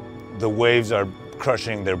 You know, the waves are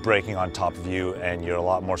crushing, they're breaking on top of you, and you're a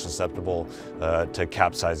lot more susceptible to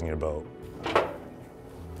capsizing your boat.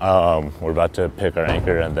 We're about to pick our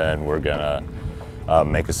anchor, and then we're gonna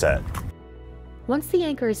make a set. Once the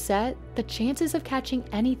anchor is set, the chances of catching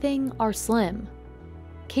anything are slim.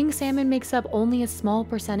 King salmon makes up only a small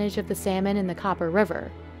percentage of the salmon in the Copper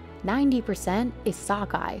River. 90% is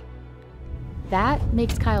sockeye. That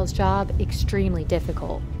makes Kyle's job extremely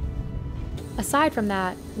difficult. Aside from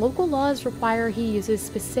that, local laws require he uses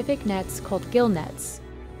specific nets called gill nets.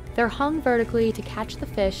 They're hung vertically to catch the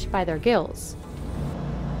fish by their gills.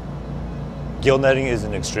 Gill netting is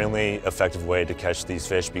an extremely effective way to catch these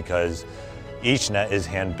fish because each net is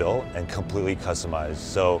hand-built and completely customized.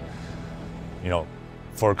 So, you know,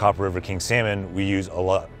 for Copper River king salmon, we use a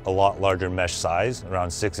lot larger mesh size,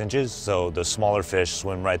 around 6 inches, so the smaller fish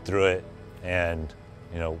swim right through it, and,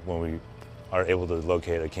 you know, when we are able to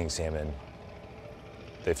locate a king salmon,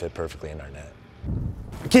 they fit perfectly in our net.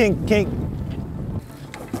 King!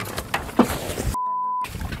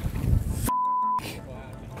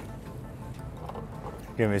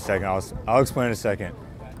 Give me a second, I'll explain in a second.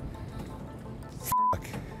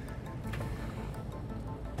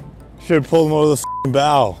 Should have pulled him over the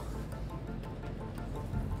bow.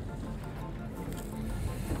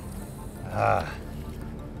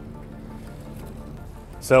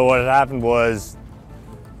 So what had happened was,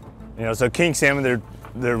 you know, so king salmon,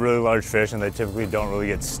 they're really large fish and they typically don't really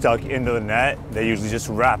get stuck into the net. They usually just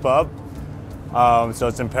wrap up. So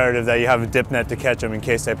it's imperative that you have a dip net to catch them in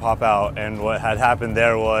case they pop out. And what had happened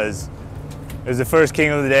there was, it was the first king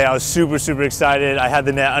of the day. I was super, super excited. I had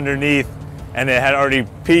the net underneath and it had already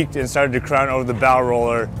peaked and started to crown over the bow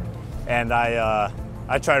roller. And I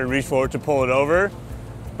tried to reach forward to pull it over,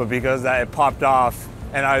 but because that it popped off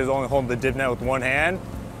and I was only holding the dip net with one hand,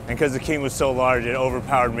 and because the king was so large, it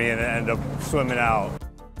overpowered me and it ended up swimming out.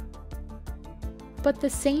 But the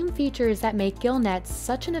same features that make gill nets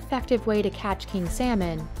such an effective way to catch king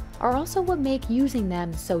salmon are also what make using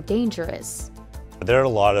them so dangerous. There are a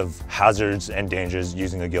lot of hazards and dangers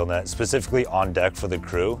using a gill net, specifically on deck for the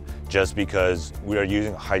crew, just because we are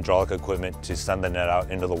using hydraulic equipment to send the net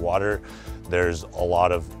out into the water. There's a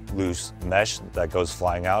lot of loose mesh that goes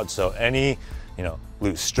flying out, so any, you know,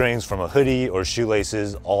 loose strings from a hoodie or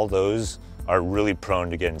shoelaces, all those are really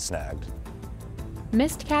prone to getting snagged.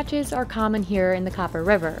 Missed catches are common here in the Copper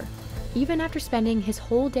River. Even after spending his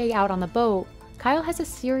whole day out on the boat, Kyle has a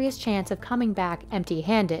serious chance of coming back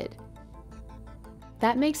empty-handed.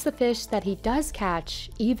 That makes the fish that he does catch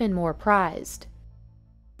even more prized.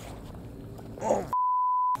 Oh,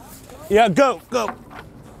 yeah, go!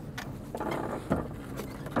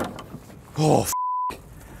 Oh,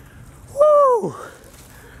 woo!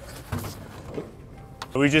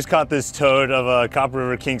 We just caught this toad of a Copper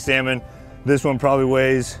River king salmon. This one probably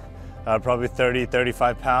weighs probably 30,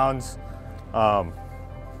 35 pounds. And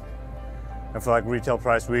for like retail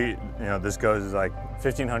price, this goes like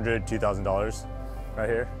 $1,500, $2,000 right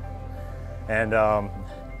here. And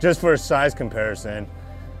just for a size comparison,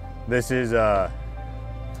 this is a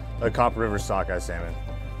Copper River sockeye salmon.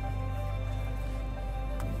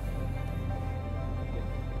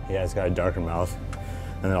 Yeah, it's got a darker mouth.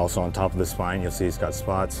 And then also on top of the spine, you'll see it's got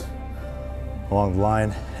spots along the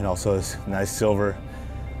line, and also this nice silver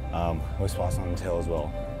with spots on the tail as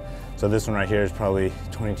well. So this one right here is probably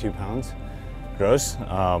 22 pounds gross.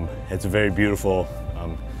 It's a very beautiful,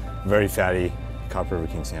 very fatty Copper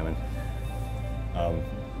River king salmon.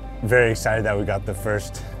 Very excited that we got the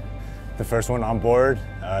first one on board.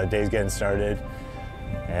 Day's getting started,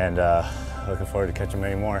 and looking forward to catching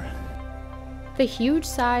many more. The huge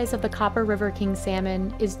size of the Copper River king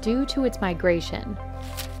salmon is due to its migration.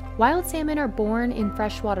 Wild salmon are born in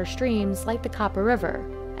freshwater streams like the Copper River,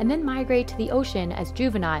 and then migrate to the ocean as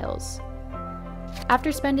juveniles.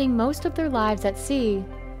 After spending most of their lives at sea,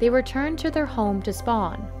 they return to their home to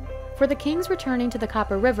spawn. For the kings returning to the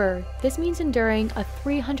Copper River, this means enduring a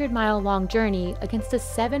 300-mile-long journey against a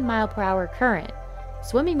 7-mile-per-hour current,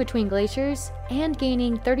 swimming between glaciers, and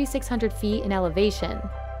gaining 3,600 feet in elevation.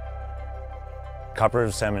 Copper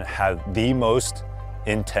River salmon have the most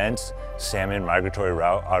intense salmon migratory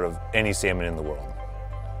route out of any salmon in the world.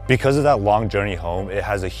 Because of that long journey home, it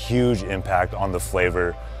has a huge impact on the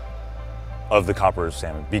flavor of the Copper River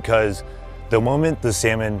salmon. Because the moment the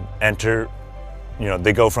salmon enter,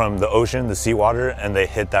 they go from the ocean, the seawater, and they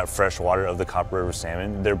hit that fresh water of the Copper River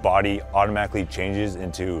salmon, their body automatically changes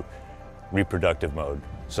into reproductive mode.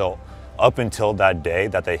 So up until that day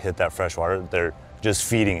that they hit that fresh water, they're just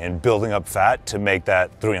feeding and building up fat to make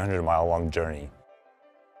that 300-mile-long journey.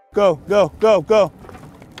 Go, go, go, go.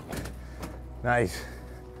 Nice.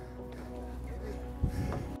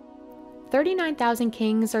 39,000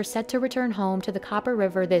 kings are set to return home to the Copper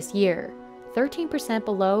River this year, 13%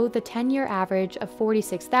 below the 10-year average of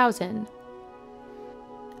 46,000.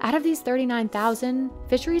 Out of these 39,000,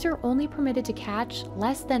 fisheries are only permitted to catch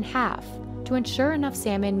less than half to ensure enough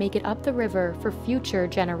salmon make it up the river for future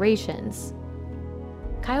generations.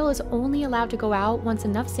 Kyle is only allowed to go out once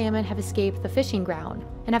enough salmon have escaped the fishing ground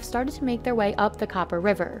and have started to make their way up the Copper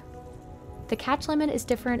River. The catch limit is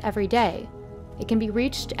different every day. It can be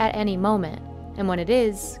reached at any moment, and when it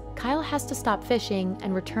is, Kyle has to stop fishing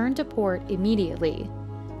and return to port immediately.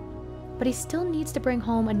 But he still needs to bring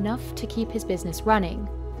home enough to keep his business running,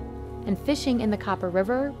 and fishing in the Copper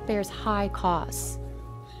River bears high costs.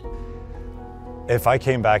 If I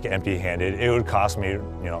came back empty-handed, it would cost me,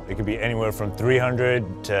 it could be anywhere from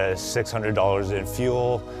 $300 to $600 in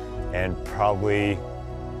fuel and probably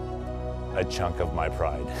a chunk of my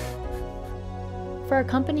pride. For a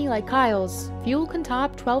company like Kyle's, fuel can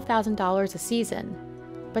top $12,000 a season,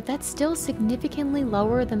 but that's still significantly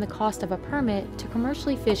lower than the cost of a permit to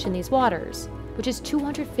commercially fish in these waters, which is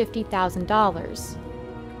 $250,000.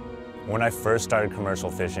 When I first started commercial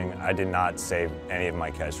fishing, I did not save any of my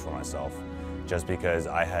catch for myself. Just because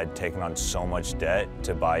I had taken on so much debt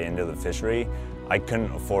to buy into the fishery, I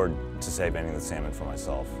couldn't afford to save any of the salmon for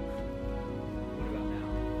myself. What about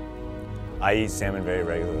now? I eat salmon very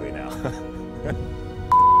regularly now.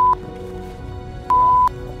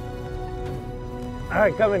 All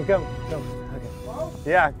right, come in, come. Okay.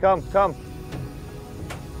 Yeah, come.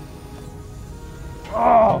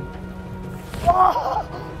 Oh! Oh!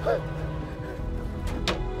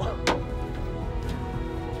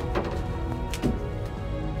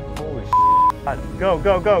 Holy shit. Go,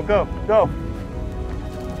 go, go, go, go.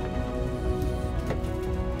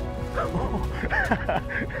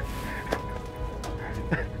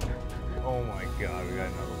 Oh my God, we got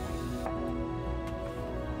another one.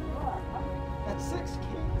 That's 6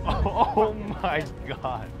 kings. Oh my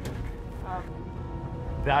God.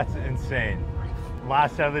 That's insane.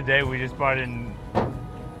 Last time of the day, we just brought in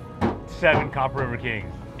 7 Copper River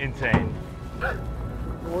Kings. Insane.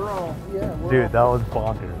 Dude, that was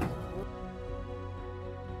bonkers.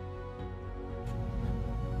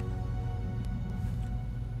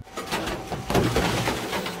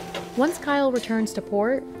 Once Kyle returns to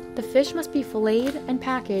port, the fish must be filleted and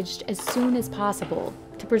packaged as soon as possible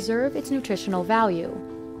to preserve its nutritional value.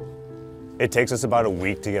 It takes us about a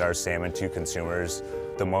week to get our salmon to consumers.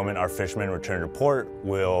 The moment our fishermen return to port,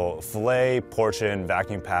 we'll fillet, portion,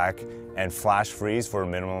 vacuum pack, and flash freeze for a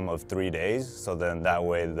minimum of 3 days. So then that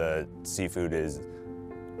way the seafood is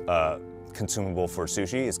consumable for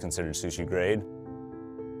sushi. It's considered sushi grade.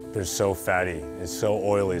 They're so fatty, it's so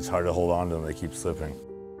oily, it's hard to hold on to them, they keep slipping.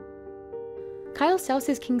 Kyle sells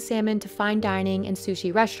his king salmon to fine dining and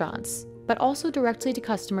sushi restaurants, but also directly to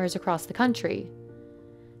customers across the country.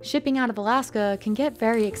 Shipping out of Alaska can get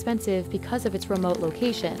very expensive because of its remote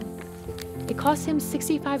location. It costs him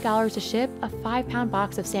 $65 to ship a 5-pound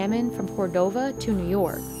box of salmon from Cordova to New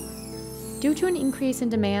York. Due to an increase in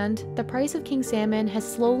demand, the price of king salmon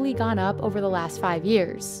has slowly gone up over the last 5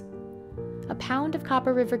 years. A pound of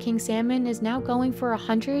Copper River king salmon is now going for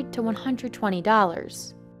 $100 to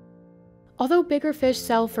 $120. Although bigger fish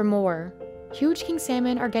sell for more, huge king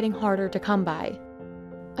salmon are getting harder to come by.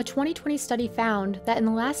 A 2020 study found that in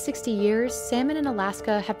the last 60 years, salmon in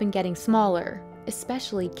Alaska have been getting smaller,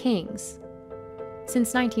 especially kings.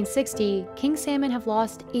 Since 1960, king salmon have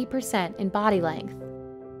lost 8% in body length.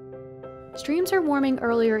 Streams are warming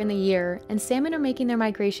earlier in the year, and salmon are making their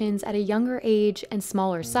migrations at a younger age and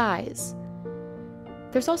smaller size.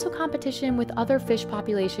 There's also competition with other fish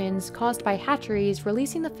populations caused by hatcheries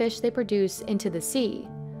releasing the fish they produce into the sea.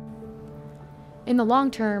 In the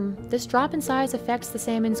long term, this drop in size affects the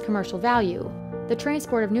salmon's commercial value, the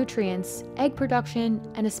transport of nutrients, egg production,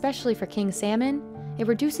 and especially for king salmon, it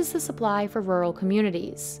reduces the supply for rural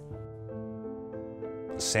communities.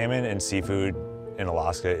 Salmon and seafood in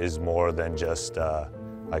Alaska is more than just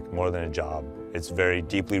more than a job. It's very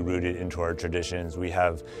deeply rooted into our traditions. We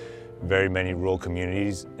have very many rural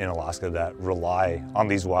communities in Alaska that rely on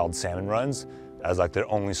these wild salmon runs as like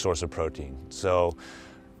their only source of protein. So,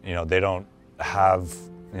 they don't have,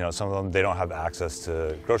 some of them, they don't have access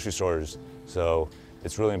to grocery stores. So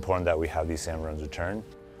it's really important that we have these salmon runs return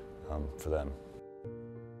for them.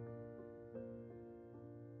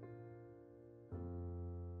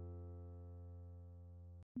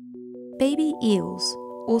 Baby eels,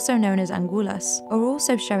 also known as angullas, are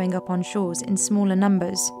also showing up on shores in smaller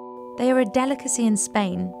numbers. They are a delicacy in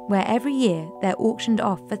Spain, where every year they're auctioned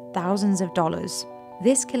off for thousands of dollars.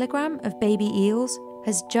 This kilogram of baby eels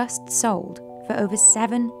has just sold for over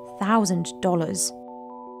 $7,000.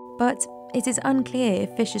 But it is unclear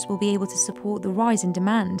if fishers will be able to support the rise in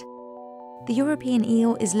demand. The European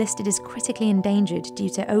eel is listed as critically endangered due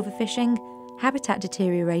to overfishing, habitat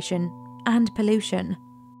deterioration, and pollution.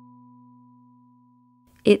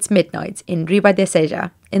 It's midnight in Ribay de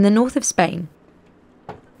Sella, in the north of Spain.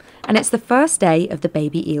 And it's the first day of the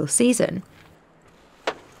baby eel season.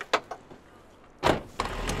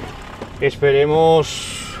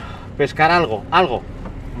 Esperemos pescar algo.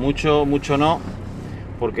 Mucho no,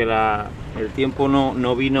 porque el tiempo no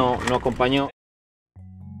acompañó.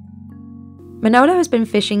 Manolo has been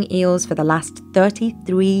fishing eels for the last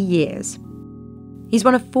 33 years. He's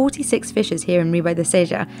one of 46 fishers here in Ribay de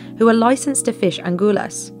Sella who are licensed to fish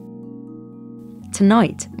angullas.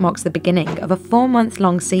 Tonight marks the beginning of a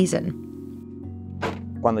 4-month-long season.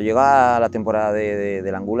 Cuando llega la temporada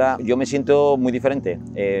de la angula, yo me siento muy diferente.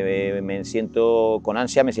 Me siento con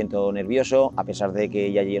ansia, me siento nervioso, a pesar de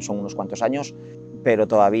que ya son unos cuantos años, pero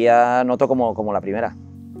todavía noto como la primera.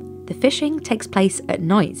 The fishing takes place at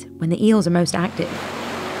night, when the eels are most active.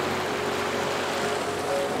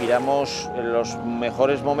 Miramos los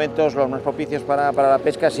mejores momentos, los más propicios para la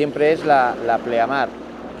pesca, siempre es la pleamar.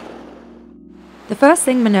 The first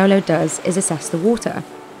thing Manolo does is assess the water.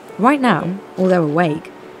 Right now, although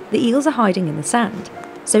awake, the eels are hiding in the sand,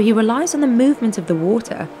 so he relies on the movement of the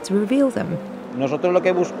water to reveal them. Nosotros lo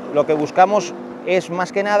que buscamos es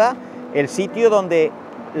más que nada el sitio donde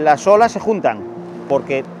las olas se juntan,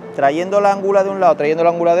 porque trayendo la angula de un lado, trayendo la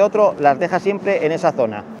angula de otro, las deja siempre en esa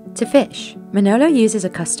zona. To fish, Manolo uses a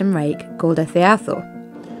custom rake called a ceazo.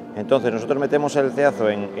 Entonces nosotros metemos el ceazo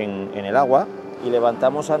en el agua y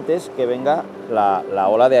levantamos antes que venga la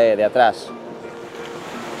ola de atrás.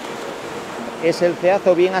 Es el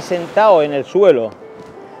ceazo bien asentado en el suelo,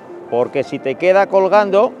 porque si te queda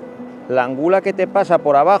colgando, la angula que te pasa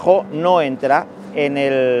por abajo no entra en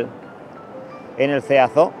el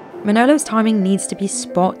ceazo. Manolo's timing needs to be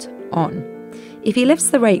spot on. If he lifts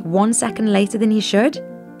the rake 1 second later than he should,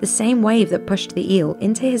 the same wave that pushed the eel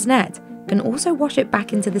into his net can also wash it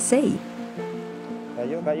back into the sea.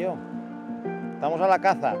 Cayó. Estamos a la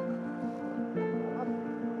caza.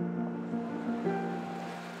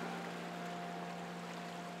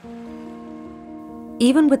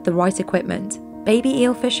 Even with the right equipment, baby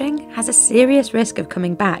eel fishing has a serious risk of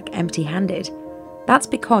coming back empty-handed. That's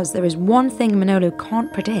because there is one thing Manolo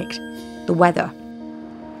can't predict: the weather.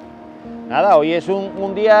 Nada, hoy es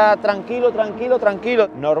un día tranquilo.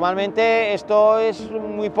 Normalmente esto es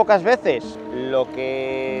muy pocas veces. Lo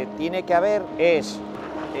que tiene que haber es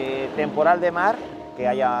temporal de mar, que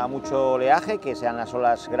haya mucho oleaje, que sean las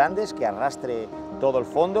olas grandes, que arrastre todo el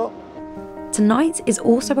fondo. Tonight is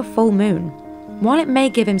also a full moon. While it may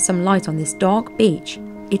give him some light on this dark beach,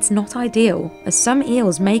 it's not ideal, as some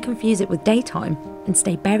eels may confuse it with daytime and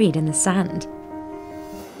stay buried in the sand.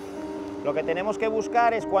 Lo que tenemos que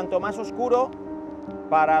buscar es cuanto más oscuro,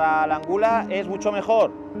 para la angula es mucho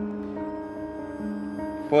mejor.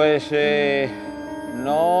 Pues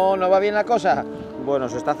no va bien la cosa. Bueno,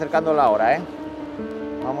 se está acercando la hora, ¿eh?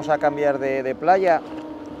 Vamos a cambiar de playa.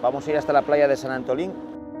 Vamos a ir hasta la playa de San Antolín.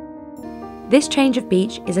 This change of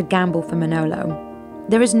beach is a gamble for Manolo.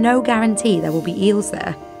 There is no guarantee there will be eels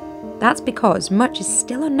there. That's because much is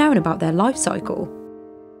still unknown about their life cycle.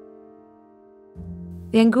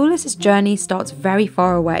 The Angulas' journey starts very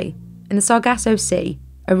far away, in the Sargasso Sea,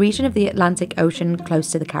 a region of the Atlantic Ocean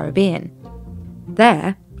close to the Caribbean.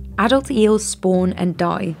 There, adult eels spawn and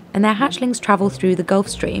die, and their hatchlings travel through the Gulf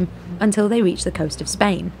Stream until they reach the coast of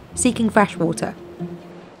Spain, seeking fresh water.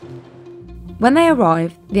 When they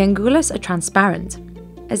arrive, the Angulas are transparent.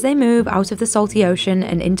 As they move out of the salty ocean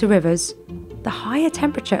and into rivers, the higher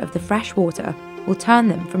temperature of the fresh water will turn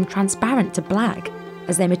them from transparent to black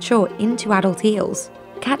as they mature into adult eels.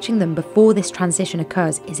 Catching them before this transition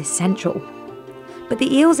occurs is essential. But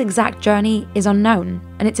the eel's exact journey is unknown,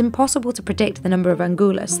 and it's impossible to predict the number of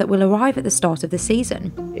angulas that will arrive at the start of the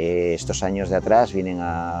season. Estos años de atrás vienen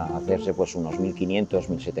a hacerse pues unos 1.500,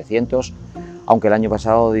 1.700, aunque el año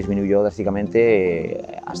pasado disminuyó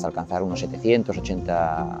drásticamente hasta alcanzar unos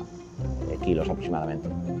 780 kilos aproximadamente.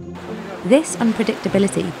 This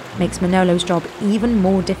unpredictability makes Manolo's job even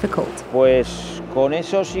more difficult. Pues con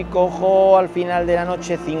eso si cojo al final de la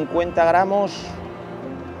noche 50 gramos,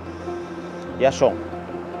 ya son.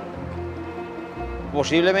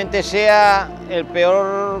 Posiblemente sea el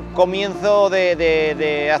peor comienzo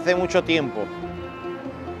de hace mucho tiempo.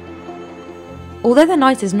 Although the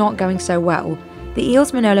night is not going so well, the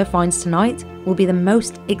eels Manolo finds tonight will be the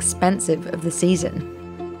most expensive of the season.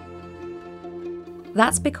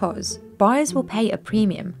 That's because buyers will pay a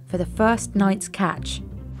premium for the first night's catch.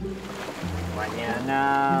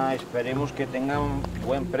 Mañana esperemos que tengan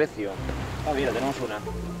buen precio. Ah, mira, tenemos una.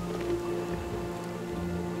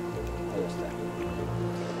 Ahí está.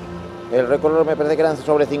 El récord me parece que eran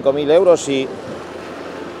sobre 5.000 euros y...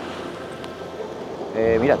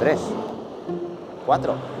 mira, 3.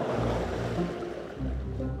 4.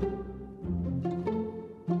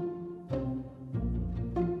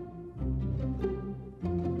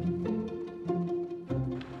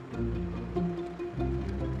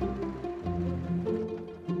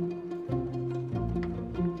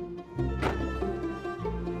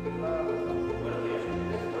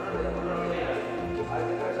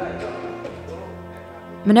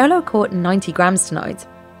 Manolo caught 90 grams tonight.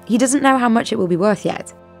 He doesn't know how much it will be worth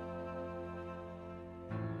yet.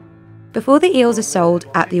 Before the eels are sold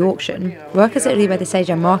at the auction, workers at Riva de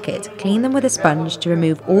Seja market clean them with a sponge to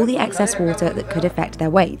remove all the excess water that could affect their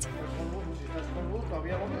weight.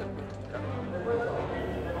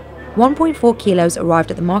 1.4 kilos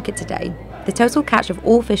arrived at the market today, the total catch of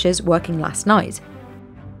all fishers working last night.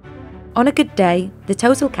 On a good day, the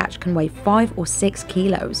total catch can weigh 5 or 6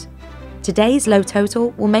 kilos. Today's low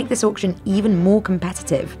total will make this auction even more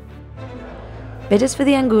competitive. Bidders for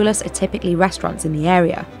the angulas are typically restaurants in the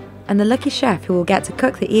area, and the lucky chef who will get to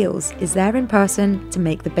cook the eels is there in person to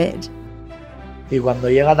make the bid. Y cuando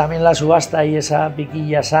llega también la subasta y esa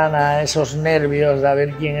piquilla sana, esos nervios de a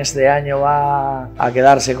ver quién este año va a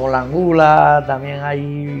quedarse con la angula,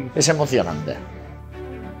 también es emocionante.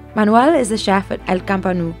 Manuel is the chef at El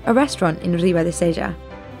Campanu, a restaurant in Riva de Seja.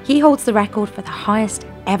 He holds the record for the highest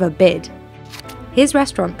ever bid. His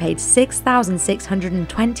restaurant paid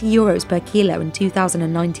 6,620 euros per kilo in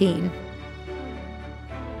 2019.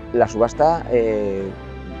 La subasta del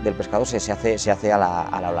pescado se hace a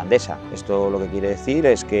la holandesa. Esto lo que quiere decir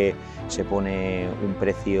es que se pone un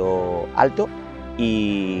precio alto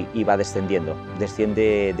y va descendiendo.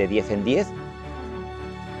 Desciende de 10 en 10.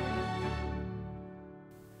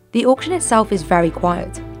 The auction itself is very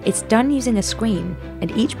quiet. It's done using a screen, and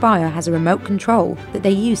each buyer has a remote control that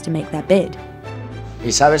they use to make their bid.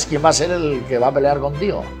 ¿Y sabes quién va a ser el que va a pelear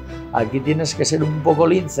contigo? Aquí tienes que ser un poco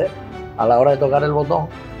lince a la hora de tocar el botón.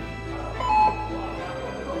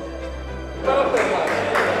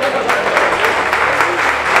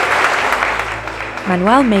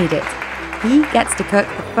 Manuel made it. He gets to cook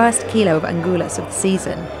the first kilo of angulas of the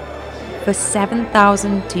season for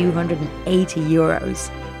 7,280 euros.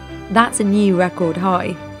 That's a new record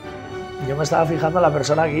high. Yo me estaba fijando en la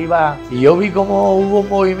persona que iba y yo vi como hubo un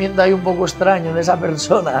movimiento ahí un poco extraño de esa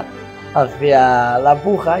persona hacia la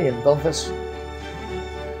puja y entonces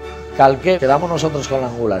calqué. Quedamos nosotros con la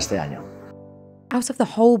angula este año. Out of the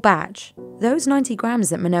whole batch, those 90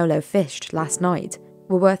 grams that Manolo fished last night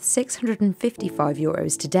were worth 655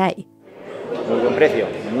 euros today.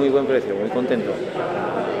 muy buen precio, muy contento.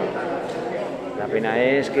 La pena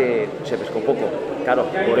es que se pescó poco, claro,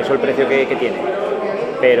 por eso el precio que tiene,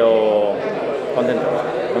 pero contento.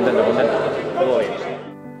 Todo bien.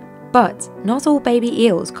 But not all baby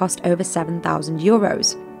eels cost over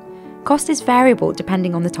 €7,000. Cost is variable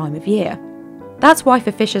depending on the time of year. That's why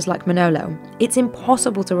for fishers like Manolo, it's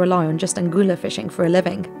impossible to rely on just angula fishing for a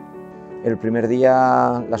living. El primer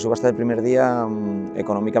día, la subasta del primer día,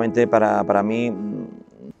 económicamente para mí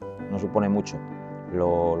no supone mucho.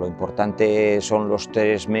 Lo importante son los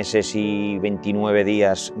 3 meses y 29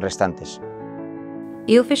 días restantes.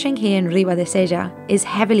 Eel fishing here in Riva de Sella is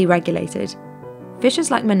heavily regulated. Fishers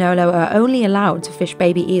like Manolo are only allowed to fish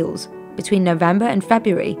baby eels between November and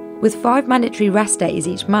February, with 5 mandatory rest days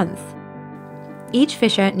each month. Each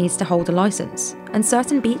fisher needs to hold a license, and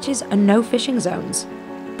certain beaches are no fishing zones.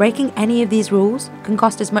 Breaking any of these rules can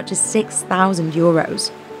cost as much as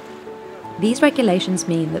 €6,000. These regulations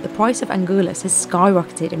mean that the price of angulas has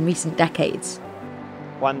skyrocketed in recent decades.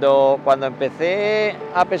 Cuando empecé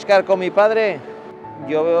a pescar con mi padre,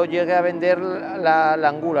 yo llegué a vender la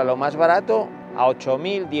angula lo más barato a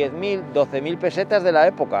 8.000, 10.000, 12.000 pesetas de la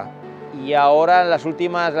época. Y ahora en las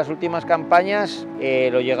últimas campañas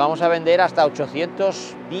lo llegamos a vender hasta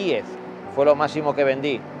 810. Fue lo máximo que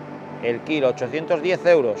vendí. El kilo, 810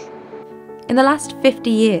 euros. In the last 50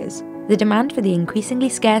 years, the demand for the increasingly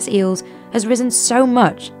scarce eels has risen so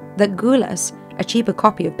much that gulas, a cheaper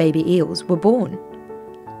copy of baby eels, were born.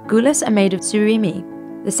 Gulas are made of surimi,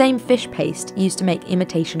 the same fish paste used to make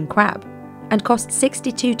imitation crab, and cost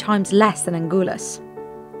 62 times less than angulas.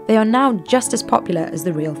 They are now just as popular as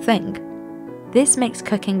the real thing. This makes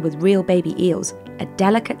cooking with real baby eels a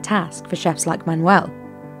delicate task for chefs like Manuel.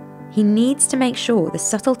 He needs to make sure the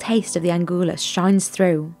subtle taste of the angulas shines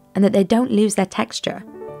through and that they don't lose their texture,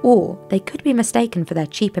 or they could be mistaken for their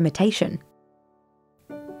cheap imitation.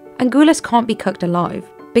 Angulas can't be cooked alive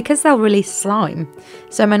because they'll release slime,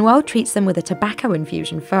 so Manuel treats them with a tobacco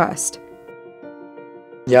infusion first.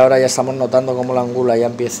 Y ahora ya estamos notando cómo la angula ya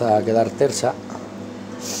empieza a quedar tersa,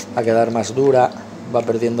 a quedar más dura, va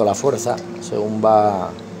perdiendo la fuerza según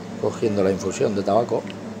va cogiendo la infusión de tabaco.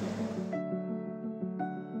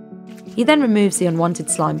 He then removes the unwanted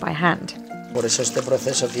slime by hand. Por eso este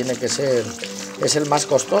proceso tiene que ser, es el más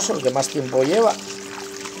costoso, el que más tiempo lleva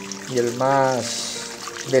y el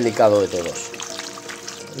más delicado de todos.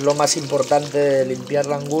 Lo más importante de limpiar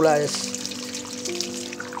la angula es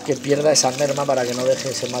que pierda esa merma para que no deje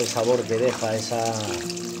ese mal sabor que deja,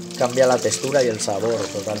 cambia la textura y el sabor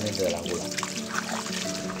totalmente de la angula.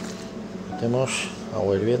 Metemos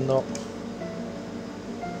agua hirviendo,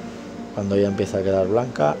 cuando ya empieza a quedar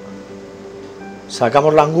blanca,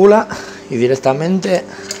 sacamos la angula y directamente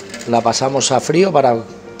la pasamos a frío para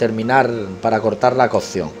cortar la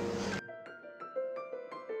cocción.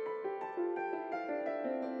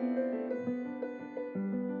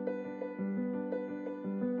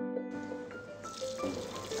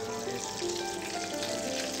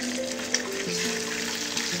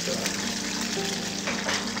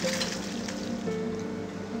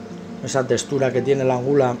 Esa textura que tiene la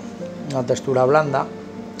angula, una textura blanda,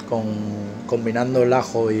 combinando el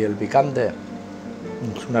ajo y el picante,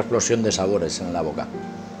 es una explosión de sabores en la boca.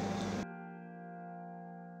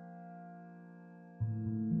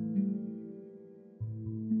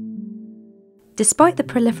 Despite the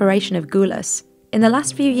proliferation of gulas, in the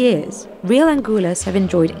last few years, real angulas have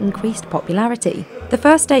enjoyed increased popularity. The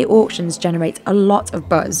first day auctions generate a lot of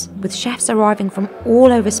buzz, with chefs arriving from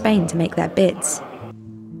all over Spain to make their bids.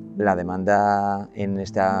 La demanda en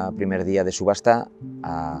este primer día de subasta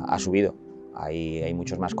ha subido. Hay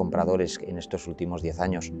muchos más compradores en estos últimos 10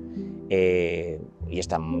 años y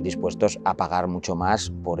están dispuestos a pagar mucho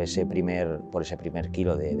más por ese primer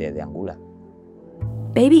kilo de angula.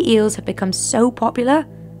 Baby eels have become so popular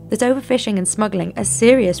that overfishing and smuggling are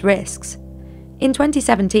serious risks. In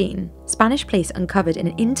 2017, Spanish police uncovered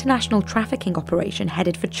an international trafficking operation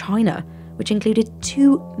headed for China, which included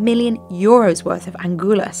 €2 million worth of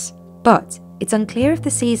angulas. But it's unclear if the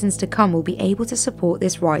seasons to come will be able to support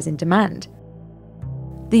this rise in demand.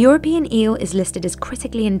 The European eel is listed as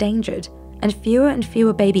critically endangered, and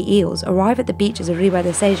fewer baby eels arrive at the beaches of Riva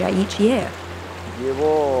de Sella each year.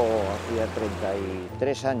 Llevo hacía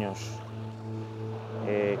 33 años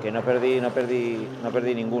que no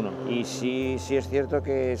perdí ninguno. Y sí es cierto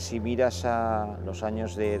que si miras a los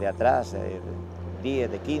años de atrás, de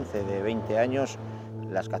 10, de 15, de 20 años,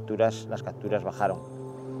 las capturas bajaron.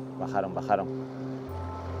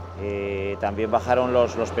 También bajaron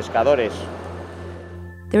los pescadores.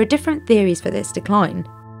 There are different theories for this decline,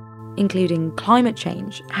 including climate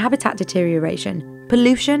change, habitat deterioration,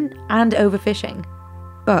 pollution and overfishing.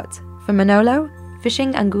 But for Manolo,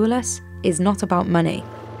 fishing angulas is not about money.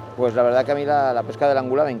 Pues la verdad que a mí la pesca del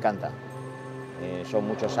angula me encanta. Son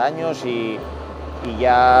muchos años y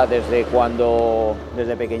ya desde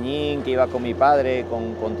pequeñín que iba con mi padre,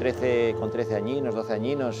 con 13 añinos, 12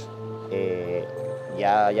 añinos,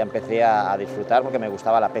 ya empecé a disfrutar porque me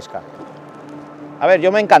gustaba la pesca. A ver, yo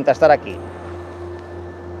me encanta estar aquí.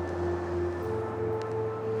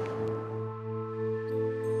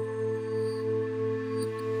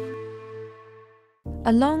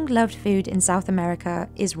 A long-loved food in South America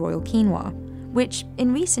is royal quinoa, which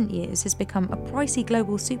in recent years has become a pricey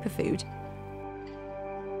global superfood,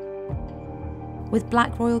 with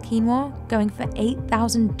black royal quinoa going for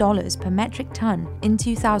 $8,000 per metric ton in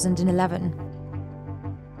 2011.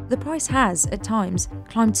 The price has, at times,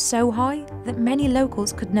 climbed so high that many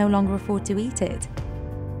locals could no longer afford to eat it.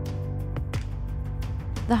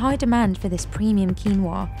 The high demand for this premium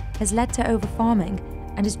quinoa has led to overfarming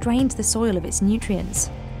and has drained the soil of its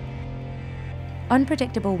nutrients.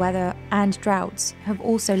 Unpredictable weather and droughts have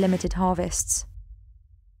also limited harvests.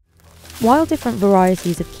 While different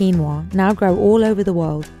varieties of quinoa now grow all over the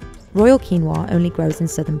world, royal quinoa only grows in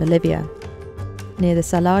southern Bolivia, near the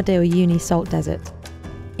Salar de Uyuni salt desert.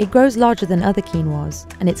 It grows larger than other quinoas,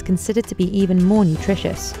 and it's considered to be even more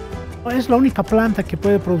nutritious. Es la única planta que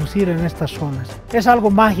puede producir en estas zonas. Es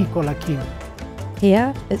algo mágico la quinoa.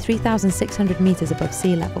 Here, at 3,600 meters above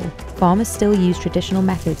sea level, farmers still use traditional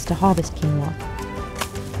methods to harvest quinoa.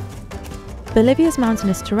 Bolivia's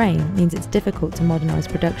mountainous terrain means it's difficult to modernize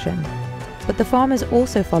production, but the farmers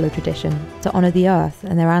also follow tradition to honor the earth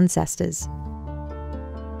and their ancestors.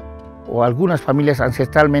 O algunas familias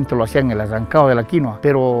ancestralmente lo hacían el arrancado de la quinoa,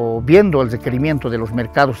 pero viendo el requerimiento de los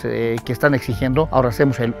mercados que están exigiendo, ahora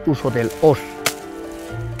hacemos el uso del hoz.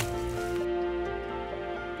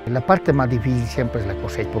 La parte más difícil siempre es la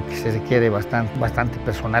cosecha, porque se requiere bastante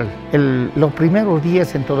personal. Los primeros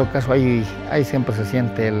días, en todo caso, ahí siempre se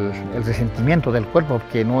siente el resentimiento del cuerpo,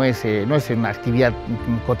 porque no es una actividad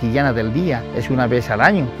cotidiana del día, es una vez al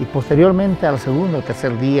año. Y posteriormente, al segundo o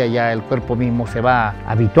tercer día, ya el cuerpo mismo se va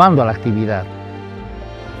habituando a la actividad.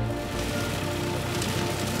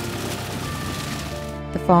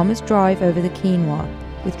 The farmers drive over the quinoa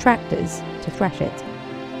with tractors to thresh it,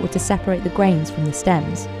 or to separate the grains from the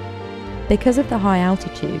stems. Because of the high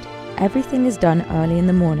altitude, everything is done early in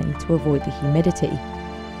the morning to avoid the humidity.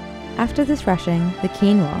 After the threshing, the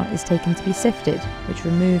quinoa is taken to be sifted, which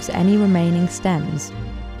removes any remaining stems.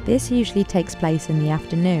 This usually takes place in the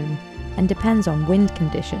afternoon and depends on wind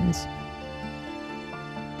conditions.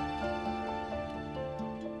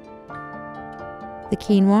 The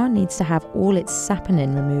quinoa needs to have all its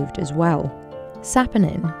saponin removed as well.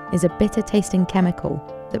 Saponin is a bitter-tasting chemical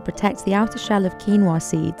that protects the outer shell of quinoa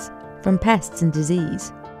seeds from pests and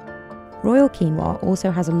disease. Royal quinoa also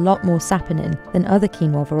has a lot more saponin than other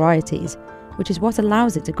quinoa varieties, which is what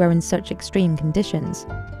allows it to grow in such extreme conditions.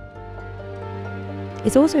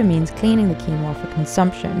 It also means cleaning the quinoa for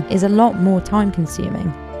consumption is a lot more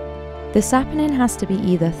time-consuming. The saponin has to be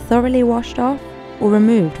either thoroughly washed off or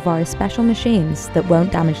removed via special machines that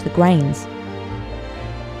won't damage the grains.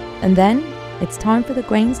 And then, it's time for the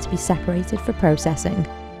grains to be separated for processing.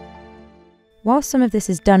 While some of this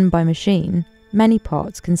is done by machine, many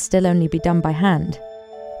parts can still only be done by hand.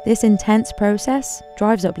 This intense process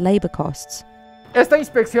drives up labor costs. Esta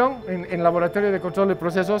inspección en laboratorio de control de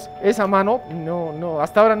procesos es a mano.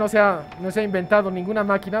 Hasta ahora no se ha inventado ninguna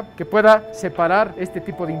máquina que pueda separar este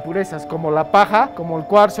tipo de impurezas, como la paja, como el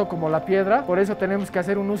cuarzo, como la piedra. Por eso tenemos que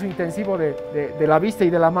hacer un uso intensivo de la vista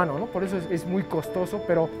y de la mano, ¿no? Por eso es muy costoso,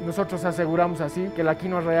 pero nosotros aseguramos así que la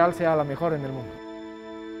quinoa real sea la mejor en el mundo.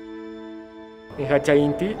 En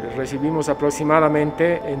Hachainti recibimos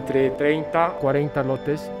aproximadamente entre 30 a 40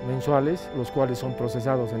 lotes mensuales, los cuales son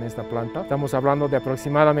procesados en esta planta. Estamos hablando de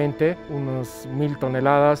aproximadamente unos 1,000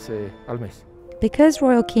 toneladas al mes. Because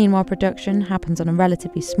royal quinoa production happens on a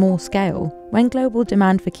relatively small scale, when global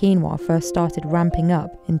demand for quinoa first started ramping up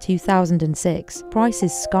in 2006,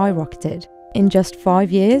 prices skyrocketed. In just 5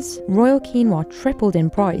 years, royal quinoa tripled in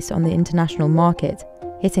price on the international market,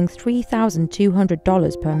 hitting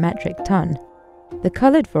 $3,200 per metric ton. The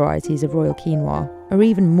coloured varieties of royal quinoa are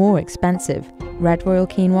even more expensive. Red royal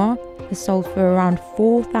quinoa has sold for around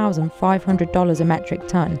 $4,500 a metric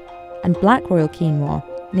ton, and black royal quinoa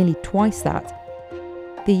nearly twice that.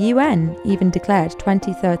 The UN even declared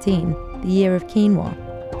 2013 the Year of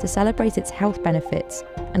Quinoa to celebrate its health benefits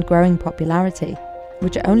and growing popularity,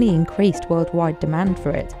 which only increased worldwide demand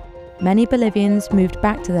for it. Many Bolivians moved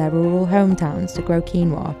back to their rural hometowns to grow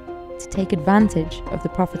quinoa to take advantage of the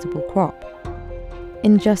profitable crop.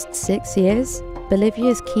 In just 6 years,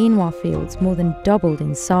 Bolivia's quinoa fields more than doubled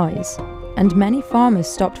in size, and many farmers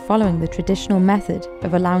stopped following the traditional method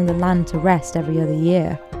of allowing the land to rest every other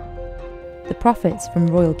year. The profits from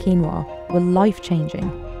royal quinoa were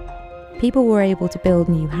life-changing. People were able to build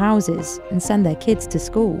new houses and send their kids to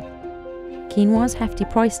school. Quinoa's hefty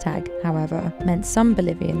price tag, however, meant some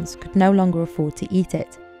Bolivians could no longer afford to eat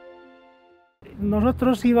it.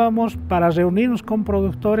 Nosotros íbamos para reunirnos con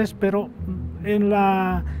productores, pero en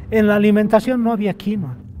la alimentación no había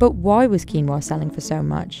quinoa. But why was quinoa selling for so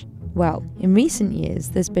much? Well, in recent years,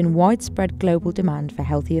 there's been widespread global demand for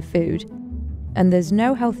healthier food. And there's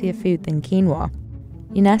no healthier food than quinoa.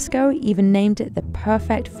 UNESCO even named it the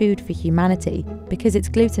perfect food for humanity because it's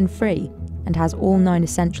gluten-free and has all 9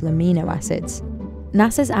 essential amino acids.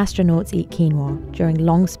 NASA's astronauts eat quinoa during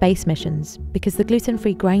long space missions because the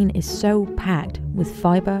gluten-free grain is so packed with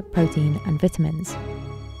fiber, protein, and vitamins,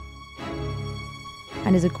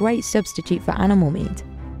 and is a great substitute for animal meat.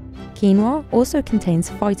 Quinoa also contains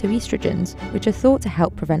phytoestrogens, which are thought to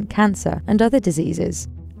help prevent cancer and other diseases.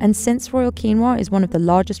 And since royal quinoa is one of the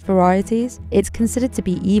largest varieties, it's considered to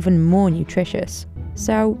be even more nutritious.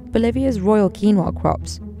 So, Bolivia's royal quinoa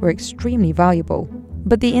crops were extremely valuable.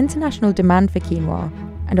 But the international demand for quinoa,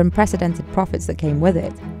 and unprecedented profits that came with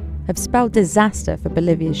it, have spelled disaster for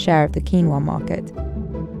Bolivia's share of the quinoa market.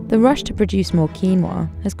 The rush to produce more quinoa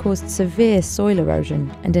has caused severe soil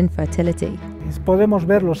erosion and infertility. Podemos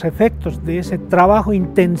ver los efectos de ese trabajo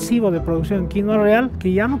intensivo de producción en quinoa real,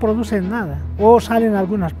 que ya no producen nada, o salen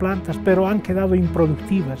algunas plantas, pero han quedado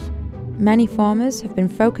improductivas. Many farmers have been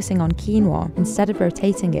focusing on quinoa instead of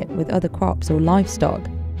rotating it with other crops or livestock,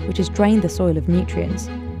 which has drained the soil of nutrients.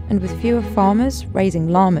 And with fewer farmers raising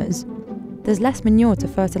llamas, there's less manure to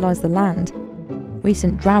fertilize the land.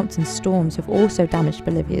 Recent droughts and storms have also damaged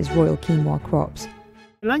Bolivia's royal quinoa crops.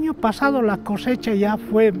 El año pasado la cosecha ya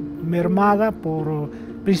fue mermada por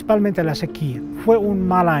principalmente la sequía. Fue un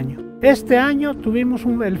mal año. Este año tuvimos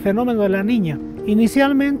el fenómeno de la niña.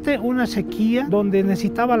 Inicialmente una sequía donde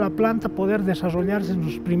necesitaba la planta poder desarrollarse en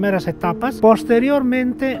sus primeras etapas.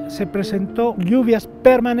 Posteriormente se presentó lluvias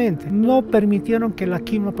permanentes. No permitieron que la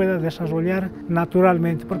quinoa pueda desarrollar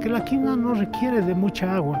naturalmente, porque la quinoa no requiere de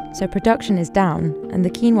mucha agua. So production is down, and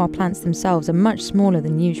the quinoa plants themselves are much smaller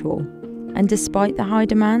than usual. And despite the high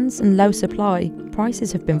demands and low supply,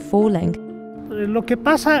 prices have been falling. Lo que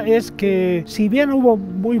pasa es que si bien hubo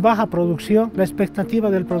muy baja producción, la expectativa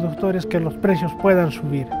del productor es que los precios puedan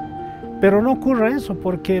subir. Pero no ocurre eso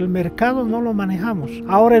porque el mercado no lo manejamos.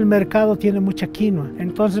 Ahora el mercado tiene mucha quinoa,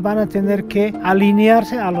 entonces van a tener que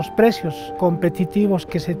alinearse a los precios competitivos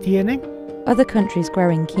que se tienen. Other countries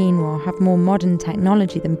growing quinoa have more modern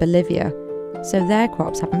technology than Bolivia, so their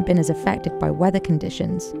crops haven't been as affected by weather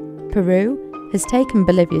conditions. Peru has taken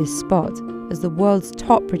Bolivia's spot as the world's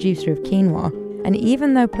top producer of quinoa, and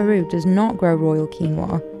even though Peru does not grow royal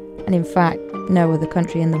quinoa, and in fact no other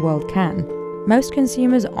country in the world can, most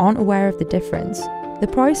consumers aren't aware of the difference. The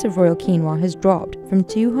price of royal quinoa has dropped from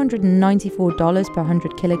 $294 per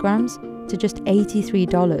 100 kilograms to just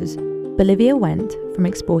 $83. Bolivia went from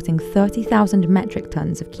exporting 30,000 metric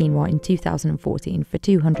tons of quinoa in 2014 for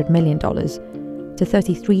 $200 million to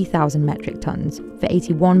 33,000 metric tons for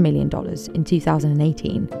 $81 million in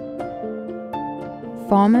 2018.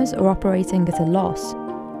 Farmers are operating at a loss,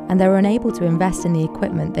 and they're unable to invest in the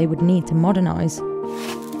equipment they would need to modernize.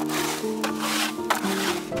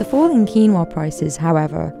 The fall in quinoa prices,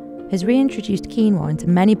 however, has reintroduced quinoa into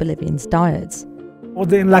many Bolivians' diets.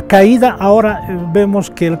 En la caída ahora vemos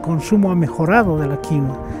que el consumo ha mejorado de la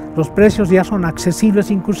quinoa. Los precios ya son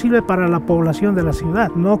accesibles inclusive para la población de la ciudad,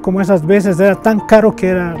 no como esas veces era tan caro que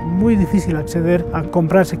era muy difícil acceder a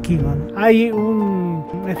comprarse quinoa. Hay un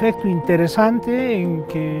efecto interesante en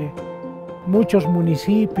que muchos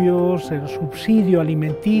municipios, el subsidio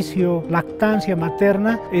alimenticio, lactancia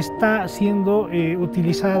materna, está siendo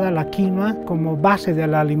utilizada la quinoa como base de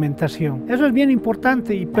la alimentación. Eso es bien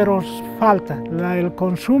importante, pero falta. El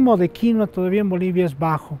consumo de quinoa todavía en Bolivia es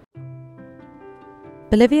bajo.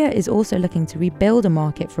 Bolivia is also looking to rebuild a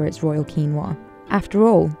market for its royal quinoa. After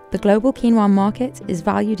all, the global quinoa market is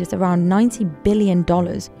valued at around $90 billion,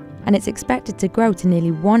 and it's expected to grow to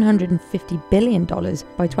nearly $150 billion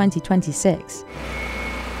by 2026.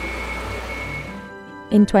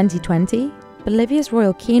 In 2020, Bolivia's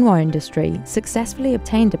royal quinoa industry successfully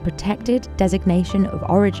obtained a protected designation of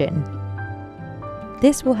origin.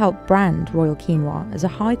 This will help brand royal quinoa as a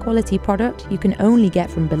high-quality product you can only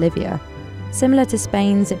get from Bolivia, similar to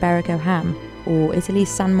Spain's Iberico ham or Italy's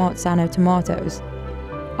San Marzano tomatoes.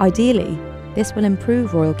 Ideally, this will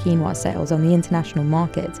improve royal quinoa sales on the international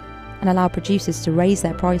market and allow producers to raise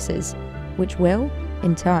their prices, which will,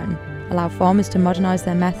 in turn, allow farmers to modernize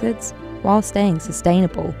their methods while staying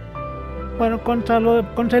sustainable. Bueno, contra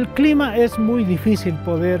el clima es muy difícil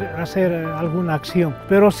poder hacer alguna acción,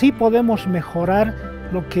 pero sí podemos mejorar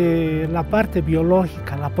la parte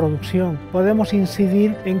biológica, la producción. Podemos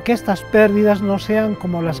incidir en que estas pérdidas no sean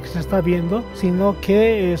como las que se está viendo, sino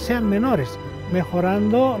que sean menores,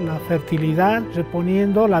 mejorando la fertilidad,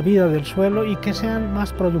 reponiendo la vida del suelo y que sean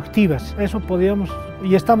más productivas. Eso podríamos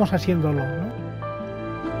y estamos haciéndolo, ¿no?